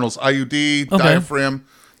the internals. IUD, diaphragm.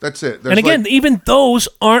 That's it. There's and again, even those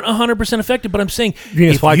aren't 100% effective. But I'm saying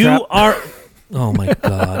if you are, oh my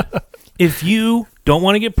god, if you don't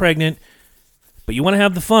want to get pregnant, but you want to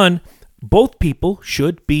have the fun, both people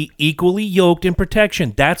should be equally yoked in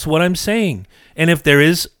protection. That's what I'm saying. And if there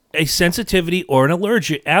is a sensitivity or an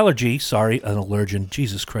allergen,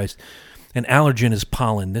 Jesus Christ. An allergen is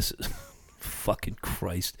pollen. This is fucking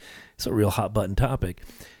Christ. It's a real hot button topic.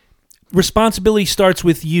 Responsibility starts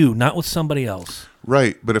with you, not with somebody else.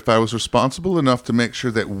 Right, but if I was responsible enough to make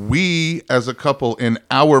sure that we as a couple in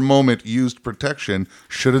our moment used protection,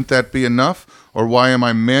 shouldn't that be enough? Or why am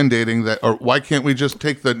I mandating that? Or why can't we just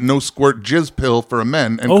take the no squirt jizz pill for a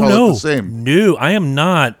men and call it the same? No, I am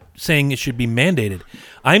not saying it should be mandated.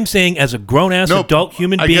 I'm saying as a grown-ass adult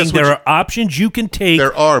human being, there are options you can take.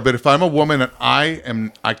 There are, but if I'm a woman and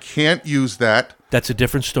I can't use that. That's a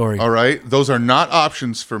different story. All right? Those are not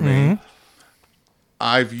options for me.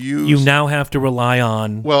 Mm-hmm. You now have to rely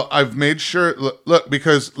on. Well, I've made sure.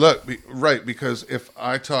 Because if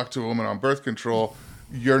I talk to a woman on birth control,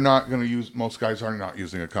 you're not going to use. Most guys are not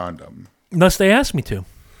using a condom unless they ask me to.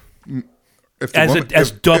 As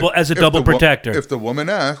a double protector. If the woman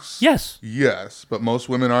asks, yes, but most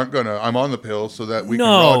women aren't gonna. I'm on the pill so that we can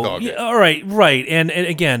raw dog it. All right, and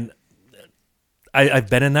again,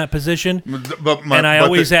 I've been in that position, and I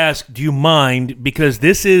always ask, do you mind? Because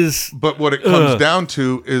this is. But what it comes down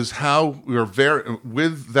to is how we're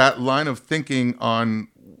with that line of thinking on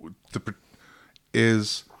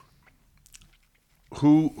is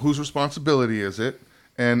whose responsibility is it?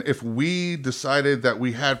 And if we decided that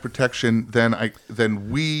we had protection,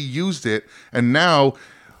 then we used it. And now,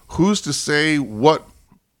 who's to say what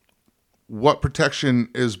protection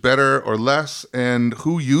is better or less, and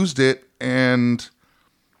who used it? And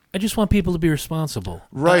I just want people to be responsible,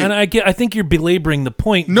 right? And I think you're belaboring the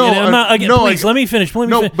point. No, please let me finish.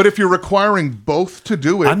 But if you're requiring both to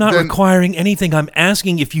do it, I'm not requiring anything. I'm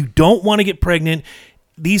asking if you don't want to get pregnant.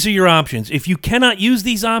 These are your options. If you cannot use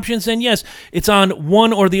these options, then yes, it's on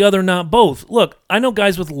one or the other, not both. Look, I know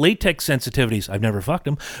guys with latex sensitivities. I've never fucked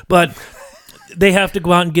them, but they have to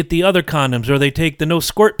go out and get the other condoms, or they take the no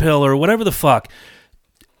squirt pill, or whatever the fuck.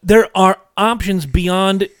 There are options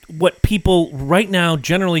beyond what people right now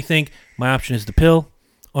generally think. My option is the pill,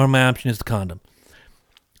 or my option is the condom.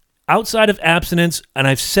 Outside of abstinence, and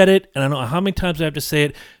I've said it, and I don't know how many times I have to say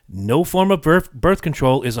it, no form of birth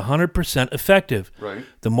control is 100% effective. Right.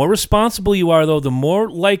 The more responsible you are, though, the more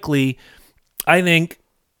likely, I think,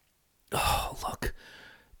 look,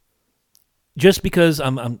 just because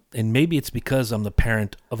and maybe it's because I'm the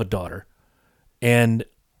parent of a daughter, and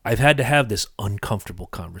I've had to have this uncomfortable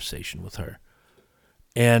conversation with her.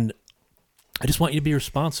 And I just want you to be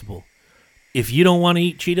responsible. If you don't want to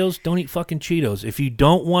eat Cheetos, don't eat fucking Cheetos. If you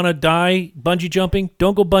don't want to die bungee jumping,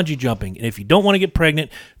 don't go bungee jumping. And if you don't want to get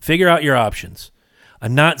pregnant, figure out your options.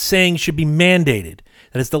 I'm not saying it should be mandated.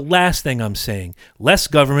 That is the last thing I'm saying. Less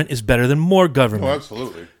government is better than more government. Oh,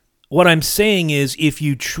 absolutely. What I'm saying is if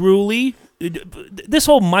you truly... This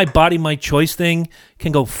whole my body, my choice thing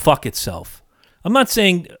can go fuck itself. I'm not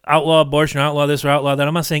saying outlaw abortion or outlaw this or outlaw that.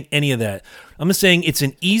 I'm not saying any of that. I'm just saying it's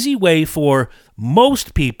an easy way for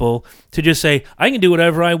most people to just say, I can do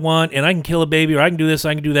whatever I want and I can kill a baby or I can do this,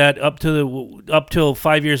 I can do that up till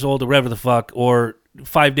 5 years old or whatever the fuck or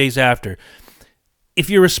 5 days after. If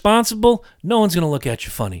you're responsible, no one's going to look at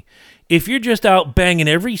you funny. If you're just out banging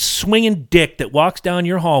every swinging dick that walks down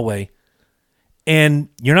your hallway and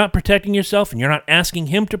you're not protecting yourself and you're not asking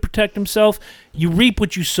him to protect himself, you reap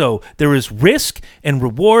what you sow. There is risk and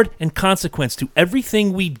reward and consequence to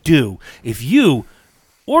everything we do. If you,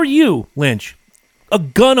 or you, Lynch, a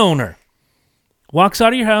gun owner, walks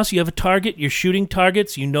out of your house, you have a target, you're shooting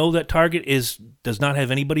targets, you know that target does not have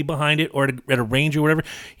anybody behind it or at a range or whatever.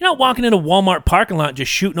 You're not walking in a Walmart parking lot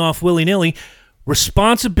just shooting off willy-nilly.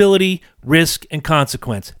 Responsibility, risk, and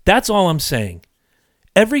consequence. That's all I'm saying.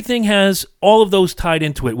 Everything has all of those tied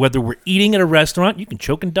into it. Whether we're eating at a restaurant, you can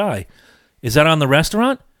choke and die. Is that on the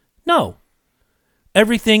restaurant? No.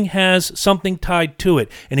 Everything has something tied to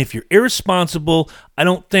it. And if you're irresponsible, I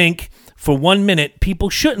don't think for 1 minute people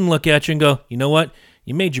shouldn't look at you and go, you know what?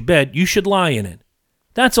 You made your bed. You should lie in it.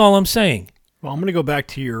 That's all I'm saying. Well, I'm going to go back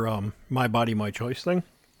to your my body, my choice thing.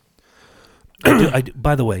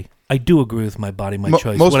 By the way, I do agree with my body, my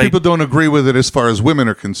choice. Most people don't agree with it as far as women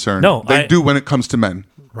are concerned. No, they do when it comes to men.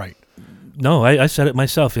 Right. No, I said it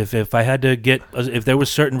myself. If I had to if there was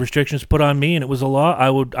certain restrictions put on me and it was a law,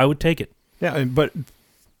 I would take it. Yeah, but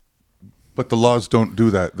the laws don't do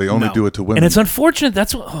that. They only do it to women. And it's unfortunate.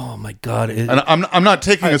 That's what. Oh my God. And I'm not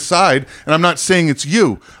taking a side, and I'm not saying it's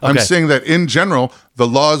you. Okay. I'm saying that in general, the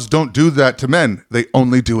laws don't do that to men. They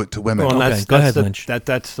only do it to women. Well, okay, go ahead, Lynch.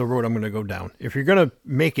 That's the road I'm going to go down. If you're going to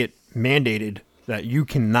make it mandated that you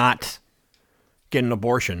cannot get an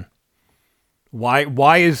abortion, why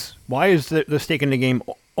is the stake in the game,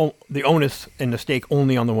 the onus and the stake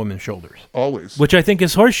only on the woman's shoulders? Always. Which I think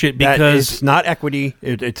is horseshit because it's not equity.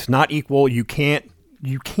 It's not equal. You can't.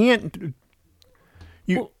 That's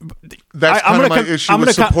kind of my issue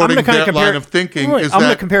with supporting that line of thinking. I'm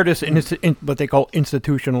going to compare this in what they call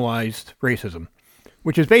institutionalized racism,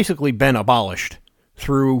 which has basically been abolished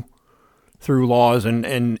through laws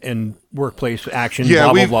and workplace action.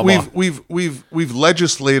 Yeah, blah, blah, blah, we've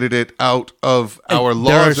legislated it out of our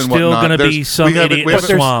laws there's and still whatnot. Going to be some idiot in the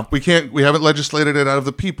swamp. We haven't legislated it out of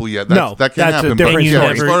the people yet. No, that can't happen. A different story.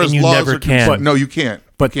 As far as you laws never are can. concerned, no, you can't.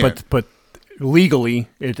 But legally,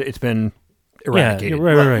 it's been eradicated.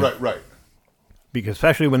 Yeah, right. Because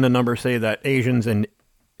especially when the numbers say that Asians and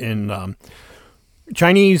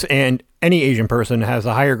Chinese and any Asian person has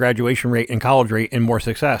a higher graduation rate and college rate and more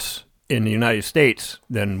success in the United States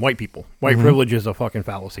than white people. White privilege is a fucking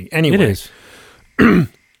fallacy. Anyway, it is.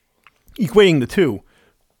 Equating the two,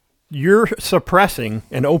 you're suppressing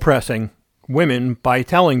and oppressing women by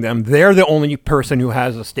telling them they're the only person who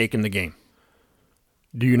has a stake in the game.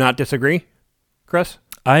 Do you not disagree, Chris?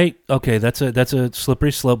 Okay, that's a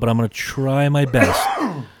slippery slope, but I'm going to try my best.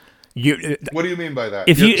 What do you mean by that?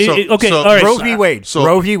 All right. Roe v. Wade.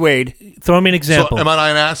 Roe v. Wade. Throw me an example. So am I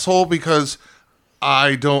an asshole because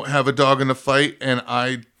I don't have a dog in the fight and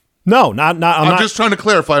I? No, not. I'm just trying to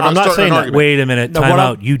clarify. I'm not saying that. Wait a minute. Time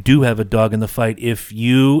out. You do have a dog in the fight. If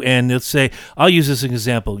you and let's say I'll use this as an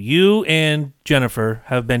example. You and Jennifer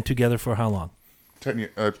have been together for how long? 10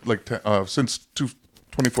 years, since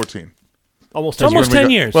 2014. Almost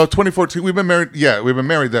 10 years. Well, 2014. We've been married. Yeah, we've been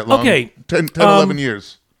married that long. Okay. 10 11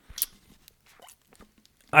 years.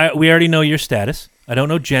 We already know your status. I don't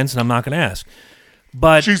know Jen's, and I'm not going to ask.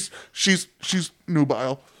 But she's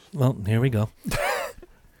nubile. Well, here we go.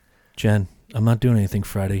 Jen, I'm not doing anything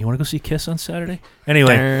Friday. You want to go see Kiss on Saturday?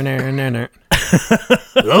 Anyway.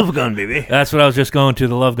 Love Gun, baby. That's what I was just going to,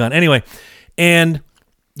 the Love Gun. Anyway, and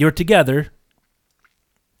you're together,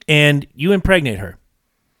 and you impregnate her.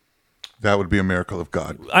 That would be a miracle of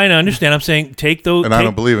God. I understand. I'm saying take those. And I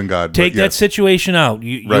don't believe in God. Take that situation out.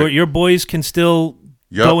 Your boys can still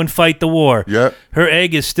go and fight the war. Yep. Her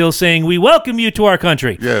egg is still saying, "We welcome you to our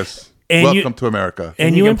country." Yes. And welcome to America.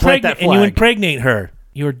 And you impregnate her.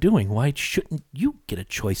 You're doing. Why shouldn't you get a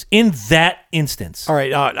choice in that instance? All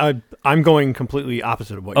right. I'm going completely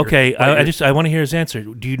opposite of what. Okay. I want to hear his answer.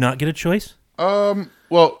 Do you not get a choice?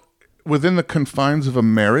 Well, within the confines of a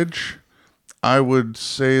marriage, I would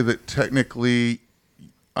say that technically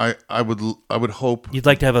I would hope You'd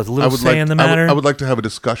like to have a little say in the matter? I would like to have a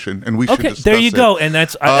discussion, and we should discuss there you it. go. And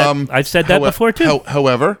that's I've said that before too.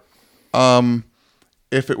 However,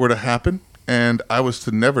 if it were to happen and I was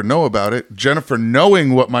to never know about it, Jennifer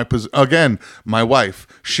knowing what my again, my wife,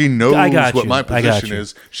 she knows what my position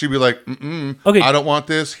is. She'd be like, okay, I don't want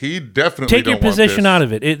this. He definitely take your position out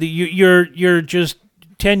of it. You're just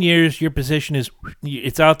 10 years. Your position is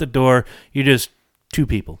it's out the door. You're just two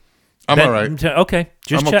people. I'm all right. Okay,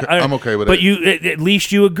 I'm okay with it. But you, at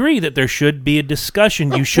least you agree that there should be a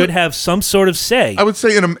discussion. You should have some sort of say. I would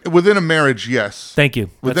say within a marriage, yes. Thank you.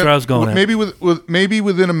 That's where I was going. Maybe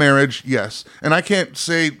within a marriage, yes. And I can't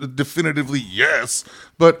say definitively yes,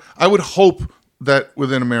 but I would hope that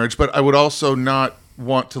within a marriage. But I would also not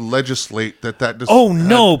want to legislate that. Oh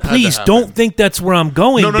no! Please don't think that's where I'm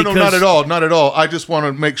going. No, not at all, not at all. I just want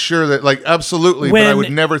to make sure that, like, absolutely. But I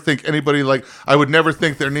would never think anybody I would never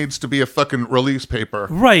think there needs to be a fucking release paper,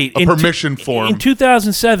 right? A permission form. In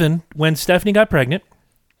 2007, when Stephanie got pregnant,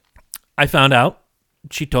 I found out.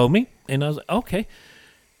 She told me, and I was like, okay.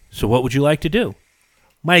 So what would you like to do?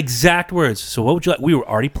 My exact words. So what would you like? We were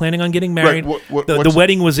already planning on getting married. Right. The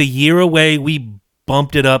wedding was a year away. We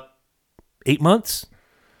bumped it up 8 months.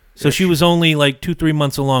 So she was only like 2-3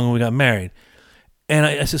 months along when we got married. And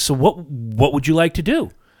I said, so what would you like to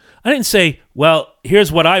do? I didn't say, well,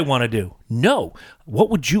 here's what I want to do. No.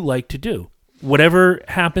 What would you like to do? Whatever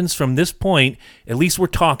happens from this point, at least we're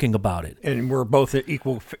talking about it. And we're both at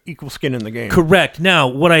equal skin in the game. Correct. Now,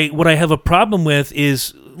 what I have a problem with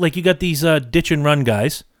is, like, you got these ditch and run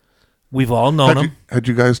guys. We've all known them. Had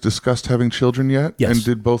you guys discussed having children yet? Yes. And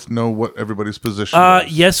did both know what everybody's position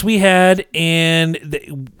was? Yes, we had, and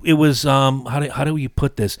it was how do you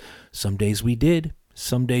put this? Some days we did,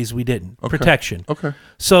 some days we didn't. Okay. Protection. Okay.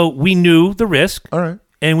 So we knew the risk. All right.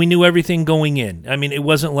 And we knew everything going in. I mean, it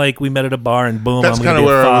wasn't like we met at a bar and boom, That's I'm going to kind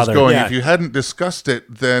be of a where I was father. going. Yeah. If you hadn't discussed it,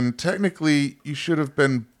 then technically you should have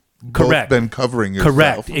been Correct. both been covering yourself.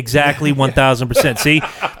 Correct. Exactly. 1,000%. See,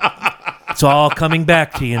 it's all coming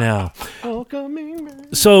back to you now.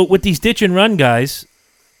 So with these ditch and run guys,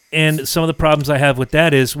 and some of the problems I have with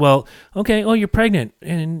that is, well, okay, you're pregnant,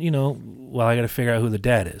 and I got to figure out who the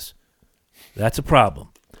dad is. That's a problem.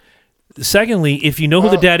 Secondly, if you know who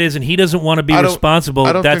the dad is and he doesn't want to be responsible,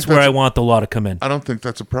 that's where I want the law to come in. I don't think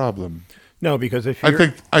that's a problem. No, because if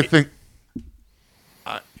you're... I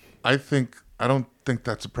don't think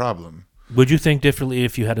that's a problem. Would you think differently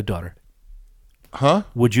if you had a daughter? Huh?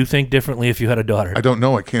 Would you think differently if you had a daughter? I don't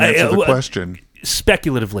know. I can't answer the question.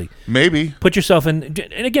 Speculatively. Maybe. Put yourself in,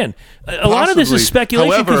 and again, a lot of this is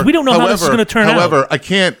speculation because we don't know how this is going to turn out. However, I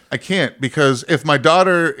can't because if my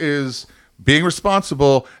daughter is being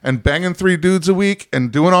responsible and banging 3 dudes a week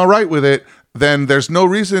and doing all right with it, then there's no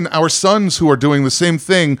reason our sons who are doing the same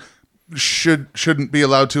thing shouldn't be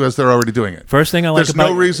allowed to, as they're already doing it. First thing I like There's about...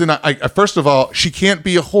 no reason. First of all, she can't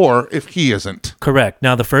be a whore if he isn't. Correct.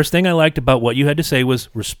 Now, the first thing I liked about what you had to say was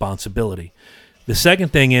responsibility. The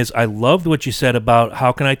second thing is I loved what you said about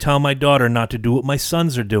how can I tell my daughter not to do what my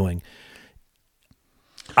sons are doing.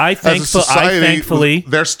 I thankfully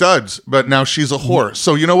they're studs, but now she's a whore.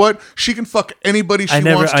 So you know what? She can fuck anybody she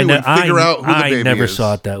wants to and figure out who the baby is. I never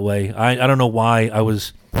saw it that way. I don't know why I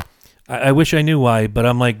wish I knew why, but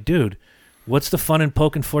I'm like, dude, what's the fun in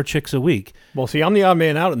poking 4 chicks a week? Well, see, I'm the odd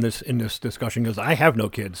man out in this discussion because I have no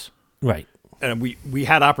kids. Right. And we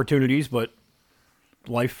had opportunities, but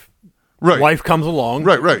life comes along.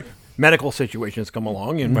 Right. Medical situations come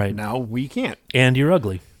along, and now we can't. And you're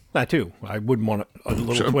ugly. That too. I wouldn't want a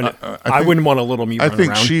little twin. I wouldn't want a little me. I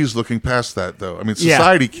think around. she's looking past that, though. I mean,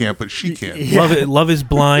 society can't, but she can. Yeah. Love is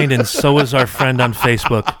blind, and so is our friend on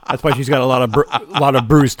Facebook. That's why she's got a lot of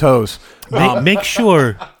bruised toes. Make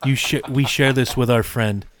sure we share this with our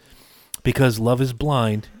friend, because love is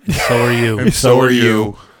blind, and so are you. And so are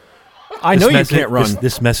you. I know you can't run.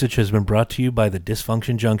 This message has been brought to you by the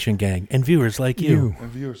Dysfunction Junction Gang and viewers like you.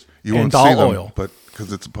 And viewers. You won't see them, but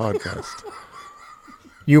because it's a podcast.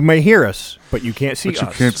 You may hear us, but you can't see us.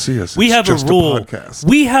 But you can't see us. We have a rule.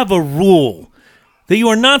 We have a rule that you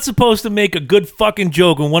are not supposed to make a good fucking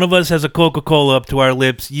joke when one of us has a Coca-Cola up to our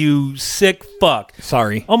lips. You sick fuck.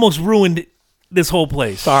 Sorry. Almost ruined this whole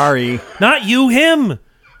place. Sorry. Not you, him.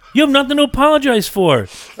 You have nothing to apologize for.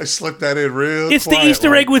 I slipped that in real It's the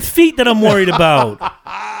Easter egg with feet that I'm worried about.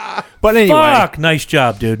 But anyway. Fuck. Nice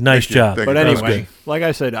job, dude. Nice job. But anyway, like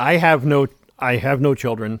I said, I have no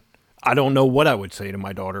children. I don't know what I would say to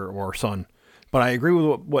my daughter or son, but I agree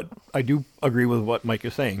with what I do agree with what Mike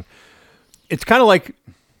is saying. It's kind of like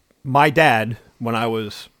my dad when I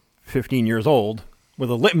was 15 years old with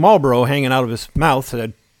a lit Marlboro hanging out of his mouth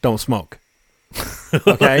said, "Don't smoke."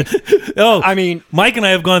 Okay. Oh, I mean, Mike and I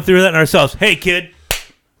have gone through that ourselves. Hey, kid,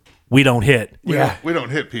 we don't hit. We don't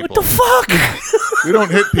hit people. What the fuck? We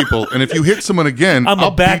don't hit people. And if you hit someone again, I'm a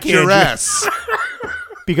I'll beat your backhand. ass.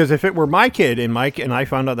 because if it were my kid and Mike and I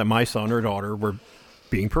found out that my son or daughter were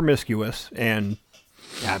being promiscuous and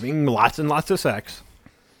having lots and lots of sex,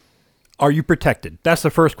 are you protected? That's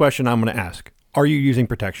the first question I'm going to ask. Are you using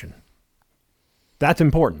protection? That's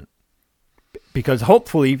important. Because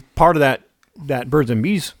hopefully part of that birds and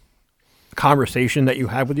bees conversation that you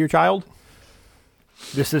have with your child,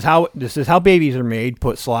 this is how babies are made.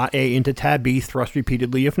 Put slot A into tab B, thrust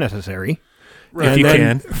repeatedly if necessary. Right. If And you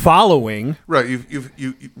then can. following, Right.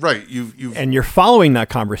 You've and you're following that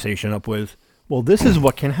conversation up with, well, this is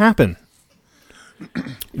what can happen.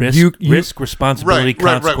 Risk, risk, right, responsibility,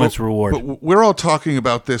 consequence, Well, reward. But we're all talking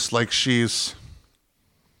about this like she's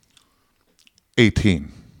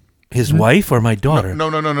 18. His wife or my daughter? No.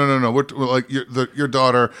 We're like your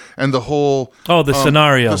daughter and the whole Oh,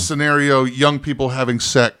 scenario. The scenario, young people having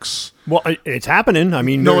sex. Well, it's happening. I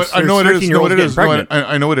mean, I know it is. No, it is. No, Pregnant.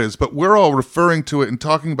 I know it is. But we're all referring to it and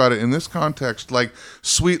talking about it in this context, like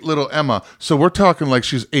sweet little Emma. So we're talking like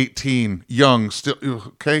she's 18, young, still.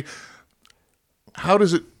 Okay, how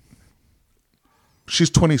does it? She's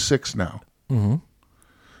 26 now. Mm-hmm.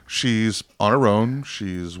 She's on her own.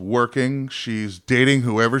 She's working. She's dating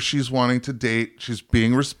whoever she's wanting to date. She's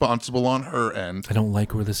being responsible on her end. I don't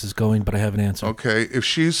like where this is going, but I have an answer. Okay, if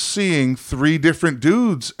she's seeing 3 different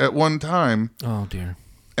dudes at one time, Oh, dear.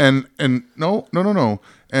 and no,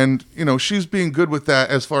 and she's being good with that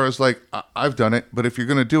as far as like I've done it, but if you're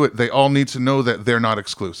going to do it, they all need to know that they're not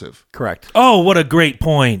exclusive. Correct. Oh, what a great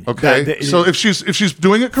point. Okay, so if she's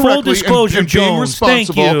doing it Full correctly disclosure, and being Jones, thank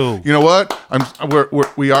responsible, you. know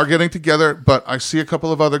what? We are getting together, but I see a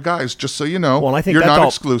couple of other guys. Just so you know, Well, I think you're that's not all-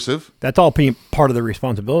 exclusive. That's all part of the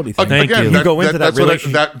responsibility thing. Thank Again, you. You go into that that's what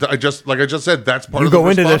relationship. I just said. That's part You of the go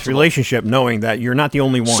into this responsible. relationship knowing that you're not the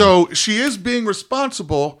only one. So she is being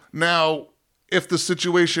responsible. Now, if the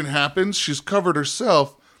situation happens, she's covered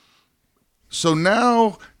herself. So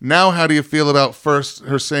now how do you feel about her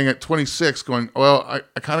saying at 26 going, well,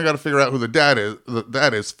 I kind of got to figure out who the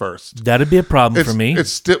dad is first. That'd be a problem for me.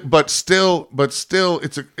 It's still,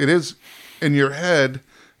 it is in your head,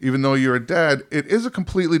 even though you're a dad, it is a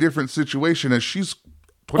completely different situation as she's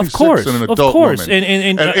 26 course, and an of adult course. woman.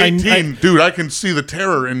 And at I- 18, dude, I can see the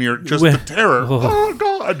terror in your, just the terror. Oh,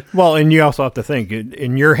 God. well, and you also have to think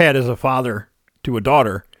in your head as a father to a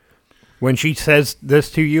daughter, when she says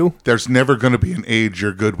this to you, There's never going to be an age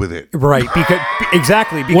you're good with it. right? Because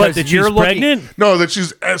exactly because What, that you're she's looking, pregnant? No, that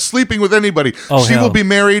she's sleeping with anybody. Oh, she hell. will be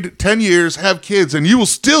married 10 years, have kids, and you will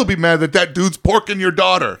still be mad that dude's porking your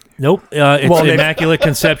daughter. Nope. It's Well, if- Immaculate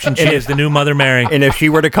Conception. She is the new Mother Mary. And if she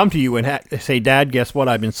were to come to you and say, "Dad, guess what?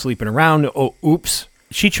 I've been sleeping around." Oh, oops.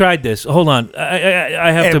 She tried this. Hold on.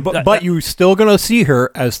 I have And, to. but you're still going to see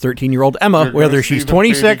her as 13-year-old Emma, You're whether gonna see she's the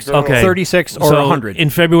 26, baby girl. Okay. 36, or so 100. in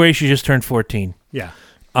February, she just turned 14. Yeah.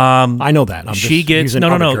 I know that. I'm She just gets using no.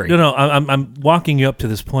 arbitrary. I'm walking you up to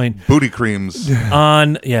this point. Booty creams.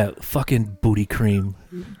 Fucking booty cream.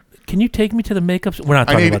 Can you take me to the makeup? We're not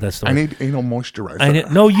talking about that stuff. I need anal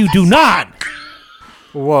moisturizer. No, you do not.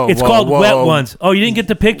 Whoa, It's whoa, called whoa. Wet Ones. Oh, you didn't get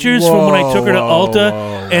the pictures from when I took her to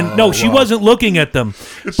Ulta? And no, she wasn't looking at them.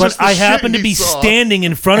 It's But just the I shit happened to he be saw. standing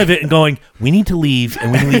in front of it and going, we need to leave,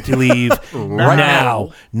 and we need to leave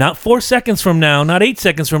now. Not 4 seconds from now, not 8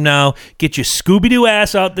 seconds from now. Get your Scooby-Doo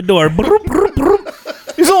ass out the door.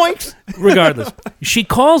 Zoinks. Regardless. She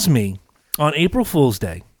calls me on April Fool's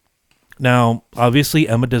Day. Now, obviously,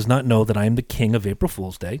 Emma does not know that I am the king of April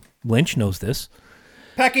Fool's Day. Lynch knows this.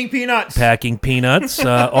 Packing peanuts. Packing peanuts,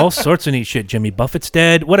 all sorts of neat shit. Jimmy Buffett's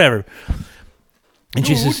dead, whatever. And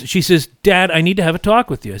she says, Dad, I need to have a talk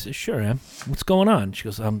with you. I said, sure, Em. What's going on? She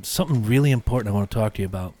goes, something really important I want to talk to you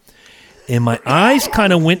about. And my eyes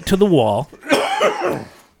kind of went to the wall,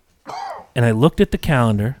 and I looked at the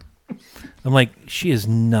calendar. I'm like, she is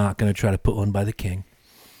not going to try to put one by the king.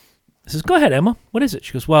 I says, go ahead, Emma. What is it?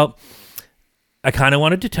 She goes, well, I kind of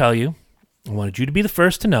wanted to tell you. I wanted you to be the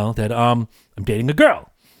first to know that I'm dating a girl.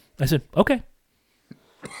 I said, okay.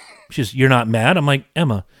 She says, you're not mad? I'm like,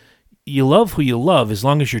 Emma, you love who you love as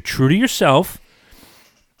long as you're true to yourself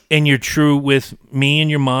and you're true with me and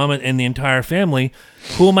your mom and the entire family.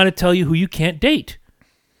 Who am I to tell you who you can't date?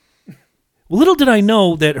 Well, little did I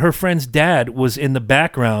know that her friend's dad was in the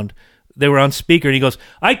background. They were on speaker, and he goes,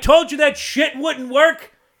 I told you that shit wouldn't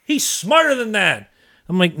work. He's smarter than that.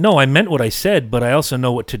 I'm like, no, I meant what I said, but I also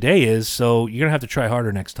know what today is, so you're going to have to try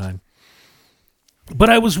harder next time. But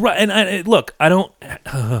I was right. And look, I don't...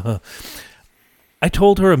 I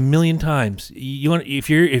told her a million times.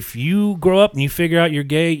 If you grow up and you figure out you're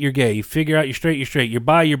gay, you're gay. You figure out you're straight, you're straight. You're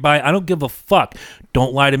bi, you're bi. I don't give a fuck.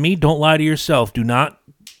 Don't lie to me. Don't lie to yourself. Do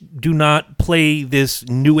not play this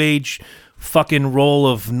new age fucking role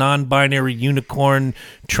of non-binary unicorn,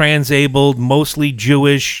 transabled, mostly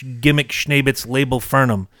Jewish gimmick schnabitz label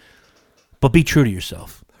Fernum. But be true to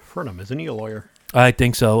yourself. Fernum, isn't he a lawyer? I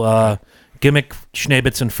think so. Gimmick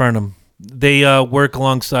Schnabitz and Fernum. They work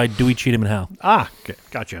alongside Dewey, Cheatham, and Howe. Ah,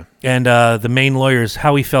 gotcha. And the main lawyer is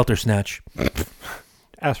Howie Feltersnatch.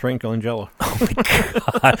 Ask Frank Langella.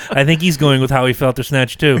 I think he's going with Howie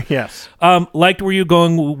Feltersnatch, too. Yes. Liked where you're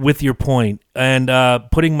going with your point. And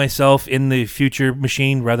putting myself in the future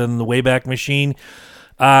machine rather than the Wayback Machine.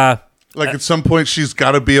 Like at some point, she's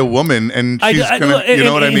got to be a woman, and she's gonna. You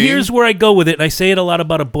know what I mean? Here's where I go with it, and I say it a lot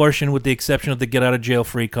about abortion, with the exception of the get out of jail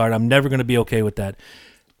free card. I'm never going to be okay with that.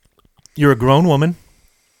 You're a grown woman.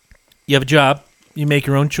 You have a job. You make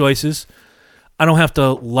your own choices. I don't have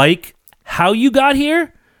to like how you got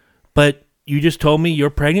here, but you just told me you're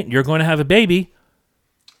pregnant. You're going to have a baby,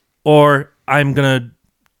 or I'm going to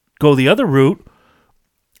go the other route.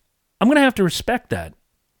 I'm going to have to respect that.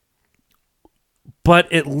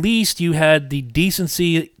 But at least you had the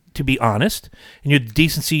decency to be honest, and you had the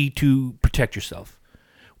decency to protect yourself.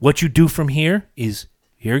 What you do from here is,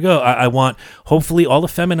 here we go. I want, hopefully all the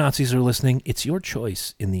feminazis are listening. It's your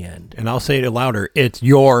choice in the end. And I'll say it louder. It's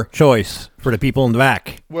your choice for the people in the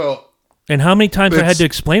back. Well, and how many times I had to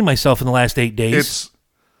explain myself in the last 8 days?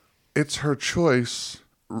 It's her choice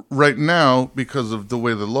right now because of the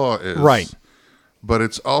way the law is. Right. But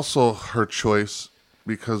it's also her choice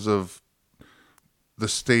because of the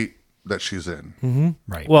state that she's in. Mm-hmm.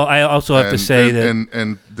 Right. Well, I also have to say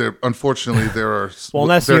and there, unfortunately, there are well,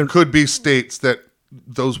 there could be states that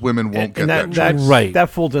those women won't get that choice. Right. That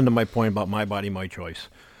folds into my point about my body, my choice.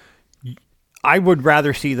 I would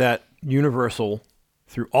rather see that universal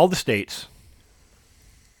through all the states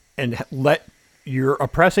and you're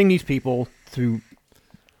oppressing these people through.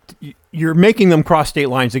 You're making them cross state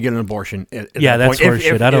lines to get an abortion. Yeah, that's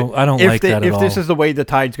horseshit. I don't like that at all. If this is the way the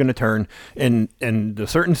tide's going to turn, and the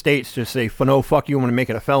certain states just say, "No, fuck you, I'm going to make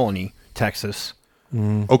it a felony." Texas,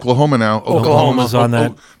 Oklahoma now. Oklahoma's on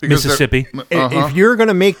that. Mississippi. If you're going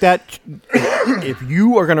to make that, if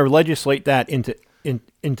you are going to legislate that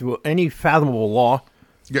into any fathomable law,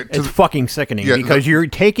 it's fucking sickening because you're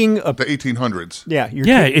taking the 1800s.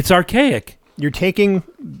 Yeah, it's archaic. You're taking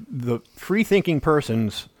the free-thinking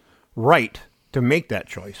person's right to make that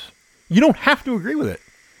choice. You don't have to agree with it.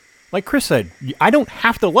 Like Chris said, I don't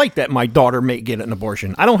have to like that my daughter may get an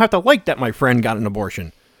abortion. I don't have to like that my friend got an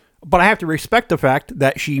abortion. But I have to respect the fact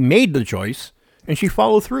that she made the choice and she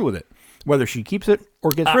followed through with it, whether she keeps it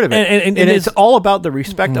or gets rid of it. And it's all about the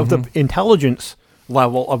respect of the intelligence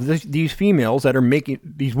level of these females that are making,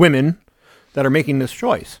 these women that are making this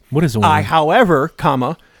choice. What is a woman? I, however,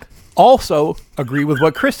 also agree with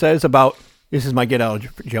what Chris says about this is my get out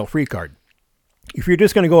of jail free card. If you're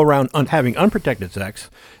just going to go around having unprotected sex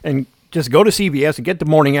and just go to CVS and get the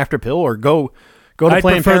morning after pill or go to Planned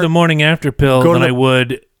Parenthood. I prefer the morning after pill than I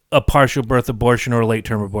would a partial birth abortion or a late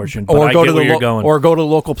term abortion. But I get where you're going. Or go to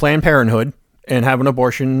local Planned Parenthood and have an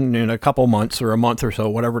abortion in a couple months or a month or so,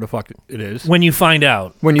 whatever the fuck it is. When you find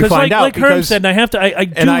out. Like Herb said, and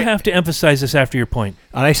I have to emphasize this after your point.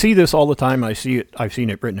 And I see this all the time. I've seen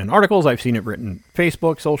it written in articles. I've seen it written in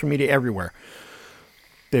Facebook, social media, everywhere.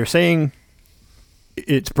 They're saying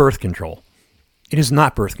it's birth control. It is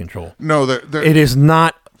not birth control. No, it is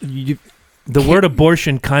not. The word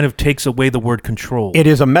abortion kind of takes away the word control. It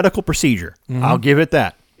is a medical procedure. Mm-hmm. I'll give it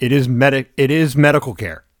that. It is medical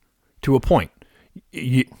care to a point.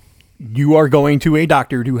 You are going to a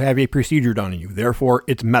doctor to have a procedure done on you. Therefore,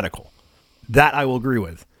 it's medical. That I will agree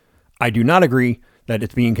with. I do not agree that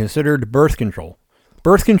it's being considered birth control.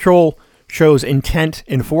 Birth control shows intent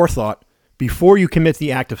and forethought before you commit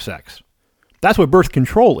the act of sex. That's what birth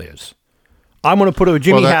control is. I'm going to put a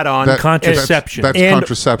Jimmy hat on. Contraception. That's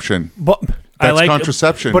contraception. That's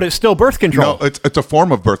contraception. But it's still birth control. No, it's a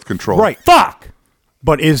form of birth control. Right. Fuck.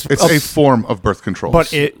 It's a form of birth control.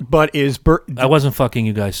 I wasn't fucking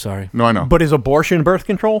you guys. Sorry. No, I know. But is abortion birth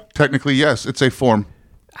control? Technically, yes. It's a form.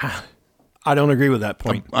 I don't agree with that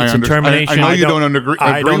point. It's a termination. I know you don't agree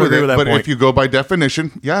with it, but if you go by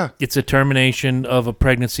definition, yeah. It's a termination of a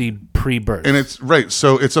pregnancy pre-birth. And it's right,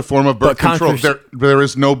 so it's a form of birth control. There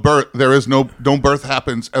is no birth. There is no birth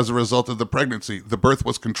happens as a result of the pregnancy. The birth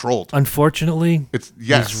was controlled. Unfortunately,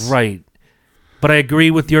 yes. He's right. But I agree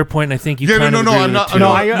with your point, and I think you I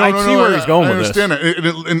see where he's going with this. I understand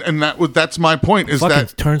it. And that's my point. Is fucking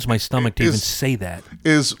that turns my stomach to even say that.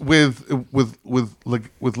 Is with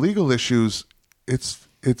legal issues, it's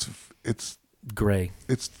Gray.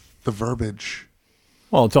 it's the verbiage.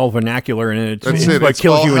 Well, it's all vernacular, and it's That's what It's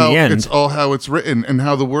kills all you in how, the end. It's all how it's written and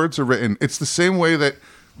how the words are written. It's the same way that,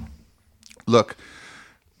 look,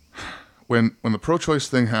 when the pro-choice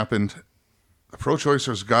thing happened, the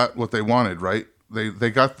pro-choicers got what they wanted, right? They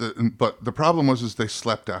got but the problem was they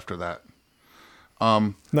slept after that.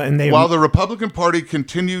 And While the Republican Party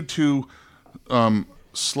continued to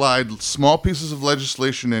slide small pieces of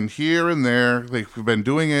legislation in here and there, they've been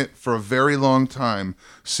doing it for a very long time,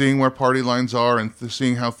 seeing where party lines are and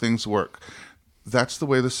seeing how things work. That's the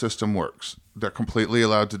way the system works. They're completely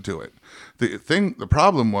allowed to do it. The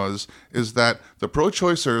problem is that the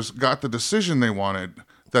pro-choicers got the decision they wanted,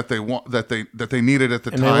 that they needed at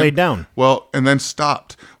the time. And they laid down. Well, and then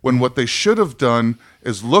stopped. When what they should have done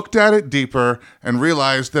is looked at it deeper and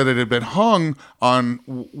realized that it had been hung on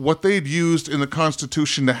what they'd used in the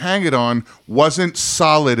Constitution to hang it on wasn't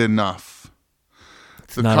solid enough.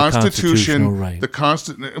 The not Constitution, a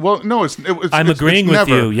constitutional right. Well, no, I'm agreeing with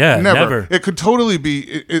never, you. Yeah, never. It could totally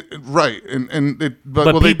be right,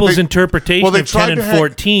 But people's interpretation of 10 and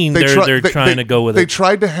 14, they're trying to go with They it.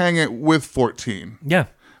 tried to hang it with 14. Yeah.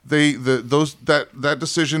 That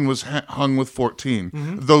decision was hung with 14,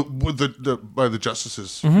 by the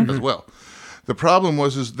justices as well. The problem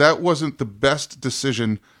was that wasn't the best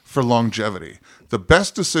decision for longevity. The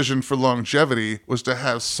best decision for longevity was to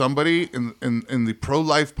have somebody in the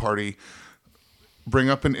pro-life party bring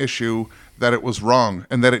up an issue that it was wrong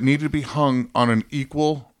and that it needed to be hung on an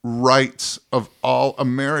equal rights of all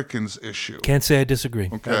Americans issue. Can't say I disagree.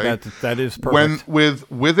 Okay, that is perfect.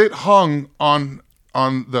 With it hung on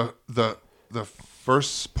the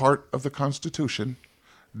first part of the Constitution,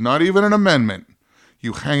 not even an amendment.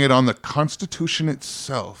 You hang it on the Constitution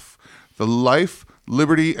itself, the life,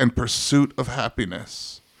 liberty, and pursuit of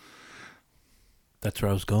happiness. That's where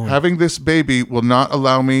I was going. Having this baby will not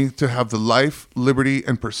allow me to have the life, liberty,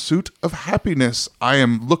 and pursuit of happiness I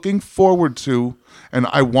am looking forward to and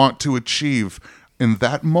I want to achieve. In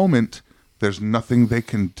that moment, there's nothing they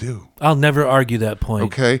can do. I'll never argue that point.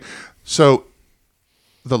 Okay? So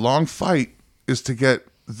the long fight is to get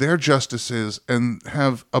their justices and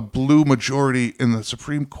have a blue majority in the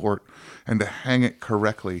Supreme Court and to hang it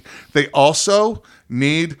correctly. They also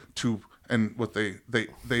need to, and what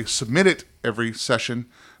they submit it every session,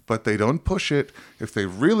 but they don't push it. If they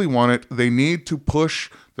really want it, they need to push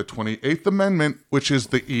the 28th Amendment, which is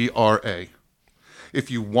the ERA. If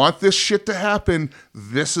you want this shit to happen,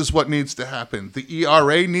 this is what needs to happen. The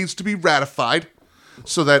ERA needs to be ratified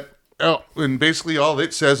so that and basically all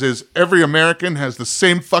it says is every American has the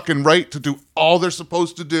same fucking right to do all they're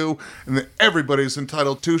supposed to do, and that everybody's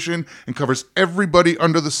entitled to and covers everybody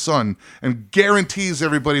under the sun and guarantees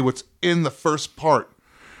everybody what's in the first part,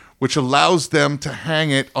 which allows them to hang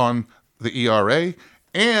it on the ERA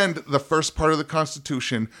and the first part of the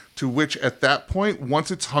Constitution, to which at that point, once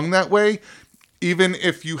it's hung that way, even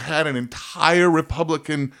if you had an entire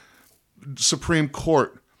Republican Supreme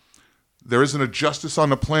Court, there isn't a justice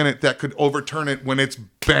on the planet that could overturn it when it's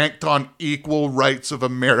banked on equal rights of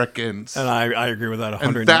Americans. And I agree with that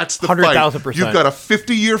 100,000%. And that's the fight. You've got a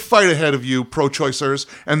 50-year fight ahead of you, pro-choicers,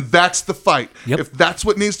 and that's the fight. Yep. If that's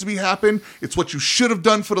what needs to be happen, it's what you should have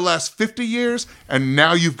done for the last 50 years, and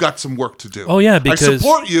now you've got some work to do. Oh, yeah, because I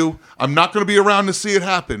support you. I'm not going to be around to see it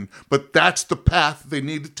happen, but that's the path they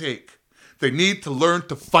need to take. They need to learn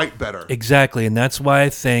to fight better. Exactly, and that's why I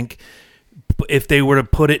think if they were to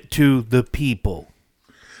put it to the people.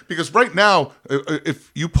 Because right now,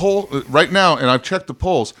 if you poll right now, and I've checked the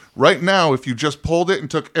polls, right now, if you just polled it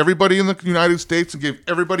and took everybody in the United States and gave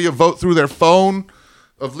everybody a vote through their phone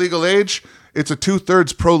of legal age, it's a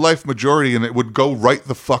 2/3 pro-life majority, and it would go right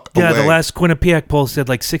the fuck away. Yeah, the last Quinnipiac poll said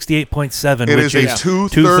like 68.7. It is a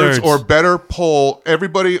 2/3 or better poll.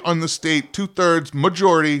 Everybody on the state, 2/3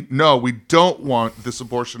 majority. No, we don't want this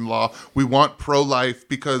abortion law. We want pro-life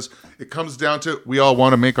because it comes down to we all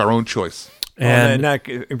want to make our own choice. And that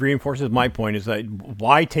reinforces my point: is that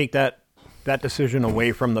why take that decision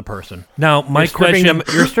away from the person? Now, my question...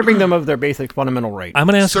 You're stripping them of their basic fundamental right. I'm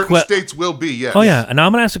going to ask certain states will be, yes. Oh, yeah, and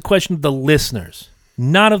I'm going to ask a question of the listeners,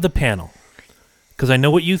 not of the panel, because I know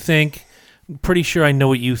what you think. I'm pretty sure I know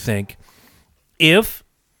what you think. If...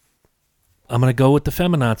 I'm going to go with the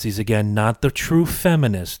feminazis again, not the true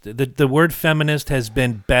feminist. The word feminist has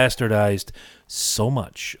been bastardized so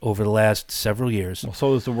much over the last several years. Well,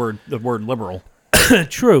 so is the word liberal.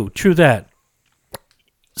 True that.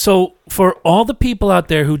 So for all the people out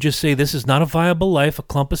there who just say this is not a viable life, a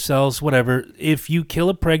clump of cells, whatever, if you kill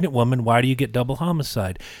a pregnant woman, why do you get double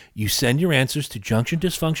homicide? You send your answers to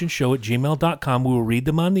junctiondysfunctionshow@gmail.com. We will read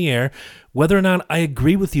them on the air. Whether or not I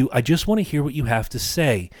agree with you, I just want to hear what you have to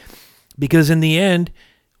say. Because in the end,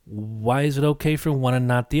 why is it okay for one and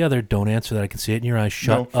not the other? Don't answer that. I can see it in your eyes.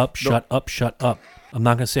 Shut up. I'm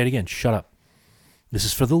not going to say it again. Shut up. This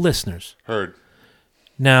is for the listeners. Heard.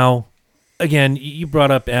 Now, again, you brought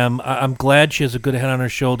up Em. I'm glad she has a good head on her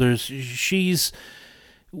shoulders.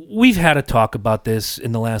 We've had a talk about this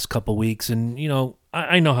in the last couple weeks, and,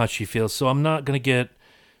 I know how she feels, so I'm not going to get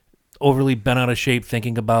overly bent out of shape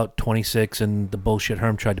thinking about 26 and the bullshit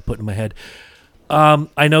Herm tried to put in my head.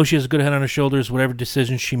 I know she has a good head on her shoulders. Whatever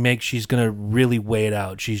decision she makes, she's going to really weigh it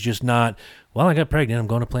out. She's just not, well, I got pregnant, I'm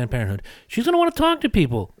going to Planned Parenthood. She's going to want to talk to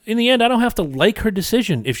people. In the end, I don't have to like her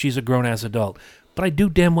decision if she's a grown-ass adult, but I do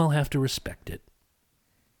damn well have to respect it.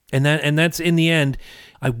 And that's, in the end,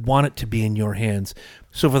 I want it to be in your hands.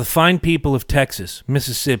 So for the fine people of Texas,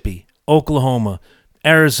 Mississippi, Oklahoma,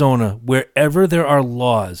 Arizona, wherever there are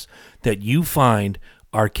laws that you find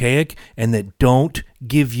archaic and that don't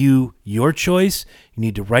give you your choice, you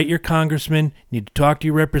need to write your congressman, you need to talk to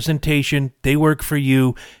your representation. They work for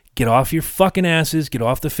you. Get off your fucking asses, get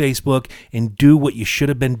off the Facebook, and do what you should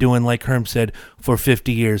have been doing, like Herm said, for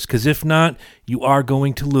 50 years. Because if not, you are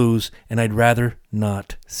going to lose, and I'd rather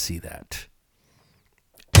not see that.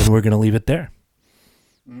 And we're going to leave it there.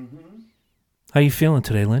 Mm-hmm. How you feeling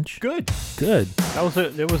today, Lynch? Good.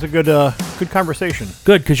 It was a good conversation.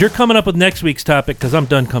 Good, because you're coming up with next week's topic, because I'm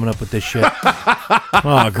done coming up with this shit.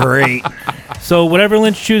 Oh, great. So whatever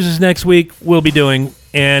Lynch chooses next week, we'll be doing.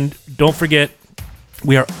 And don't forget,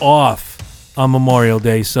 we are off on Memorial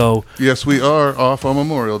Day, so... Yes, we are off on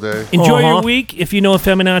Memorial Day. Enjoy your week. If you know a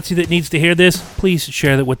feminazi that needs to hear this, please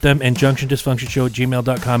share that with them. And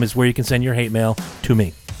junctiondysfunctionshow@gmail.com is where you can send your hate mail to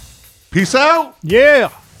me. Peace out.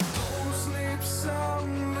 Yeah.